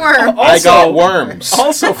 More worms. I got Worms.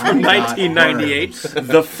 Also from 1998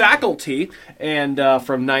 The Faculty, and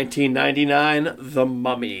from 1999 The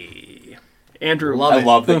Mummy. Andrew, I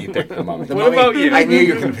love that you picked The Mummy. What about you? I knew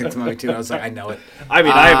you were going to pick The Mummy too. I was like, I know it. I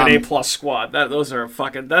mean, I have an A+ squad. Those are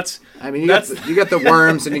fucking. You got the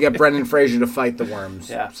worms, and you got Brendan Fraser to fight the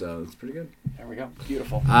worms. Yeah. So it's pretty good. There we go.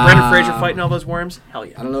 Beautiful. Brendan Fraser fighting all those worms? Hell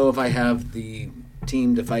yeah. I don't know if I have the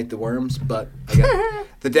team to fight the worms, but I got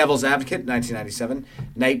The Devil's Advocate, 1997.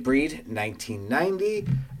 Nightbreed, 1990.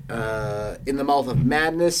 In the Mouth of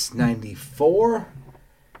Madness, 94.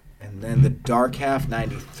 And then The Dark Half,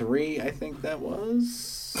 93, I think that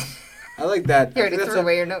was. I like that. You already threw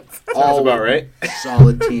away your notes. Sounds about right.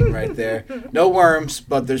 Solid team right there. No worms,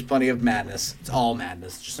 but there's plenty of madness. It's all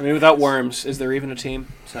madness. I mean, without worms, is there even a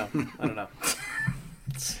team? So, I don't know.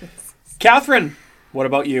 Catherine, what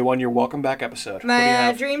about you on your Welcome Back episode? What do you My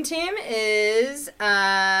have? dream team is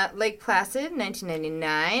Lake Placid,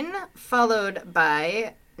 1999, followed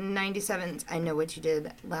by 97's I Know What You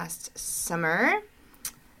Did Last Summer.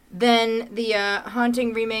 Then the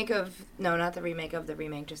Haunting remake of... No, not the remake of the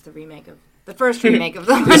remake, just the remake of... The first remake of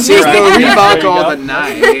the Haunting. This is the There you Reebok all go. the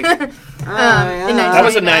night. In That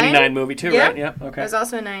was a 99. 99 movie, too, Yeah. right? Yeah, It okay. was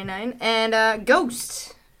also in 99. And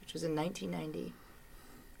Ghost, which was in 1990.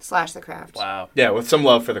 / The Craft. Wow. Yeah, with some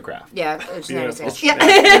love for the craft. Yeah, it was Beautiful. 96.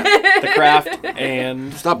 Yeah. The Craft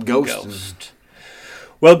and Stop ghosting. Ghost.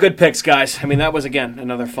 Well, good picks, guys. I mean, that was, again,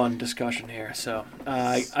 another fun discussion here. So,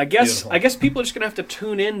 I guess people are just going to have to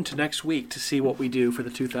tune in to next week to see what we do for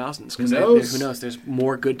the 2000s. Because knows? who knows? There's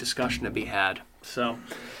more good discussion to be had. So,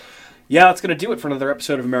 yeah, that's going to do it for another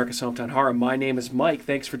episode of America's Hometown Horror. My name is Mike.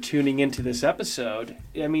 Thanks for tuning into this episode.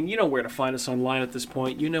 I mean, you know where to find us online at this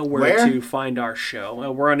point. You know where to find our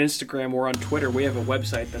show. We're on Instagram. We're on Twitter. We have a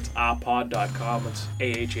website that's ahpod.com. It's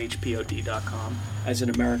ahhpod.com, as in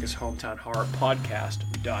America's Hometown Horror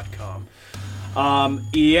Podcast.com.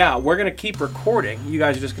 Yeah, we're going to keep recording. You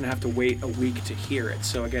guys are just going to have to wait a week to hear it.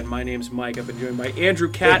 So, again, my name's Mike. I've been joined by Andrew,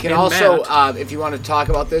 Kat, You can and also, Matt. if you want to talk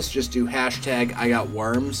about this, just do hashtag I got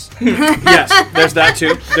worms. Yes, there's that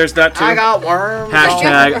too. I got worms.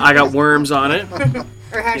 Hashtag I got worms on it.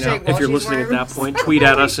 Or You know, hashtag if you're Walshy's listening at that worms. point, tweet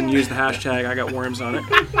at us and use the hashtag I got worms on it.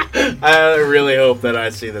 I really hope that I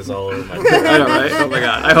see this all over my I know, right? Oh my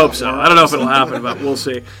god, I hope so. I don't know if it'll happen, but we'll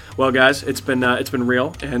see. Well, guys, it's been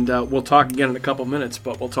real, and we'll talk again in a couple minutes.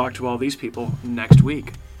 But we'll talk to all these people next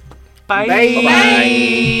week. Bye.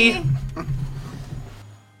 Bye.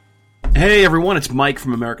 Hey everyone, it's Mike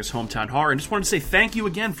from America's Hometown Horror, and just wanted to say thank you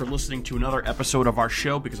again for listening to another episode of our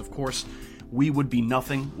show, because of course, we would be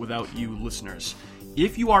nothing without you listeners.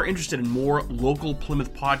 If you are interested in more local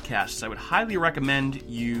Plymouth podcasts, I would highly recommend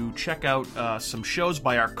you check out some shows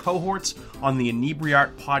by our cohorts on the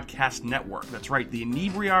Inebriart Podcast Network. That's right, the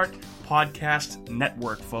Inebriart Podcast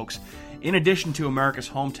Network, folks. In addition to America's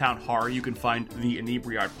Hometown Horror, you can find the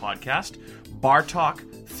Inebriart Podcast, Bar Talk,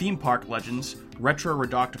 Theme Park Legends, Retro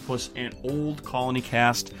Redoctopus, and Old Colony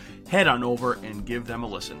Cast. Head on over and give them a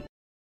listen.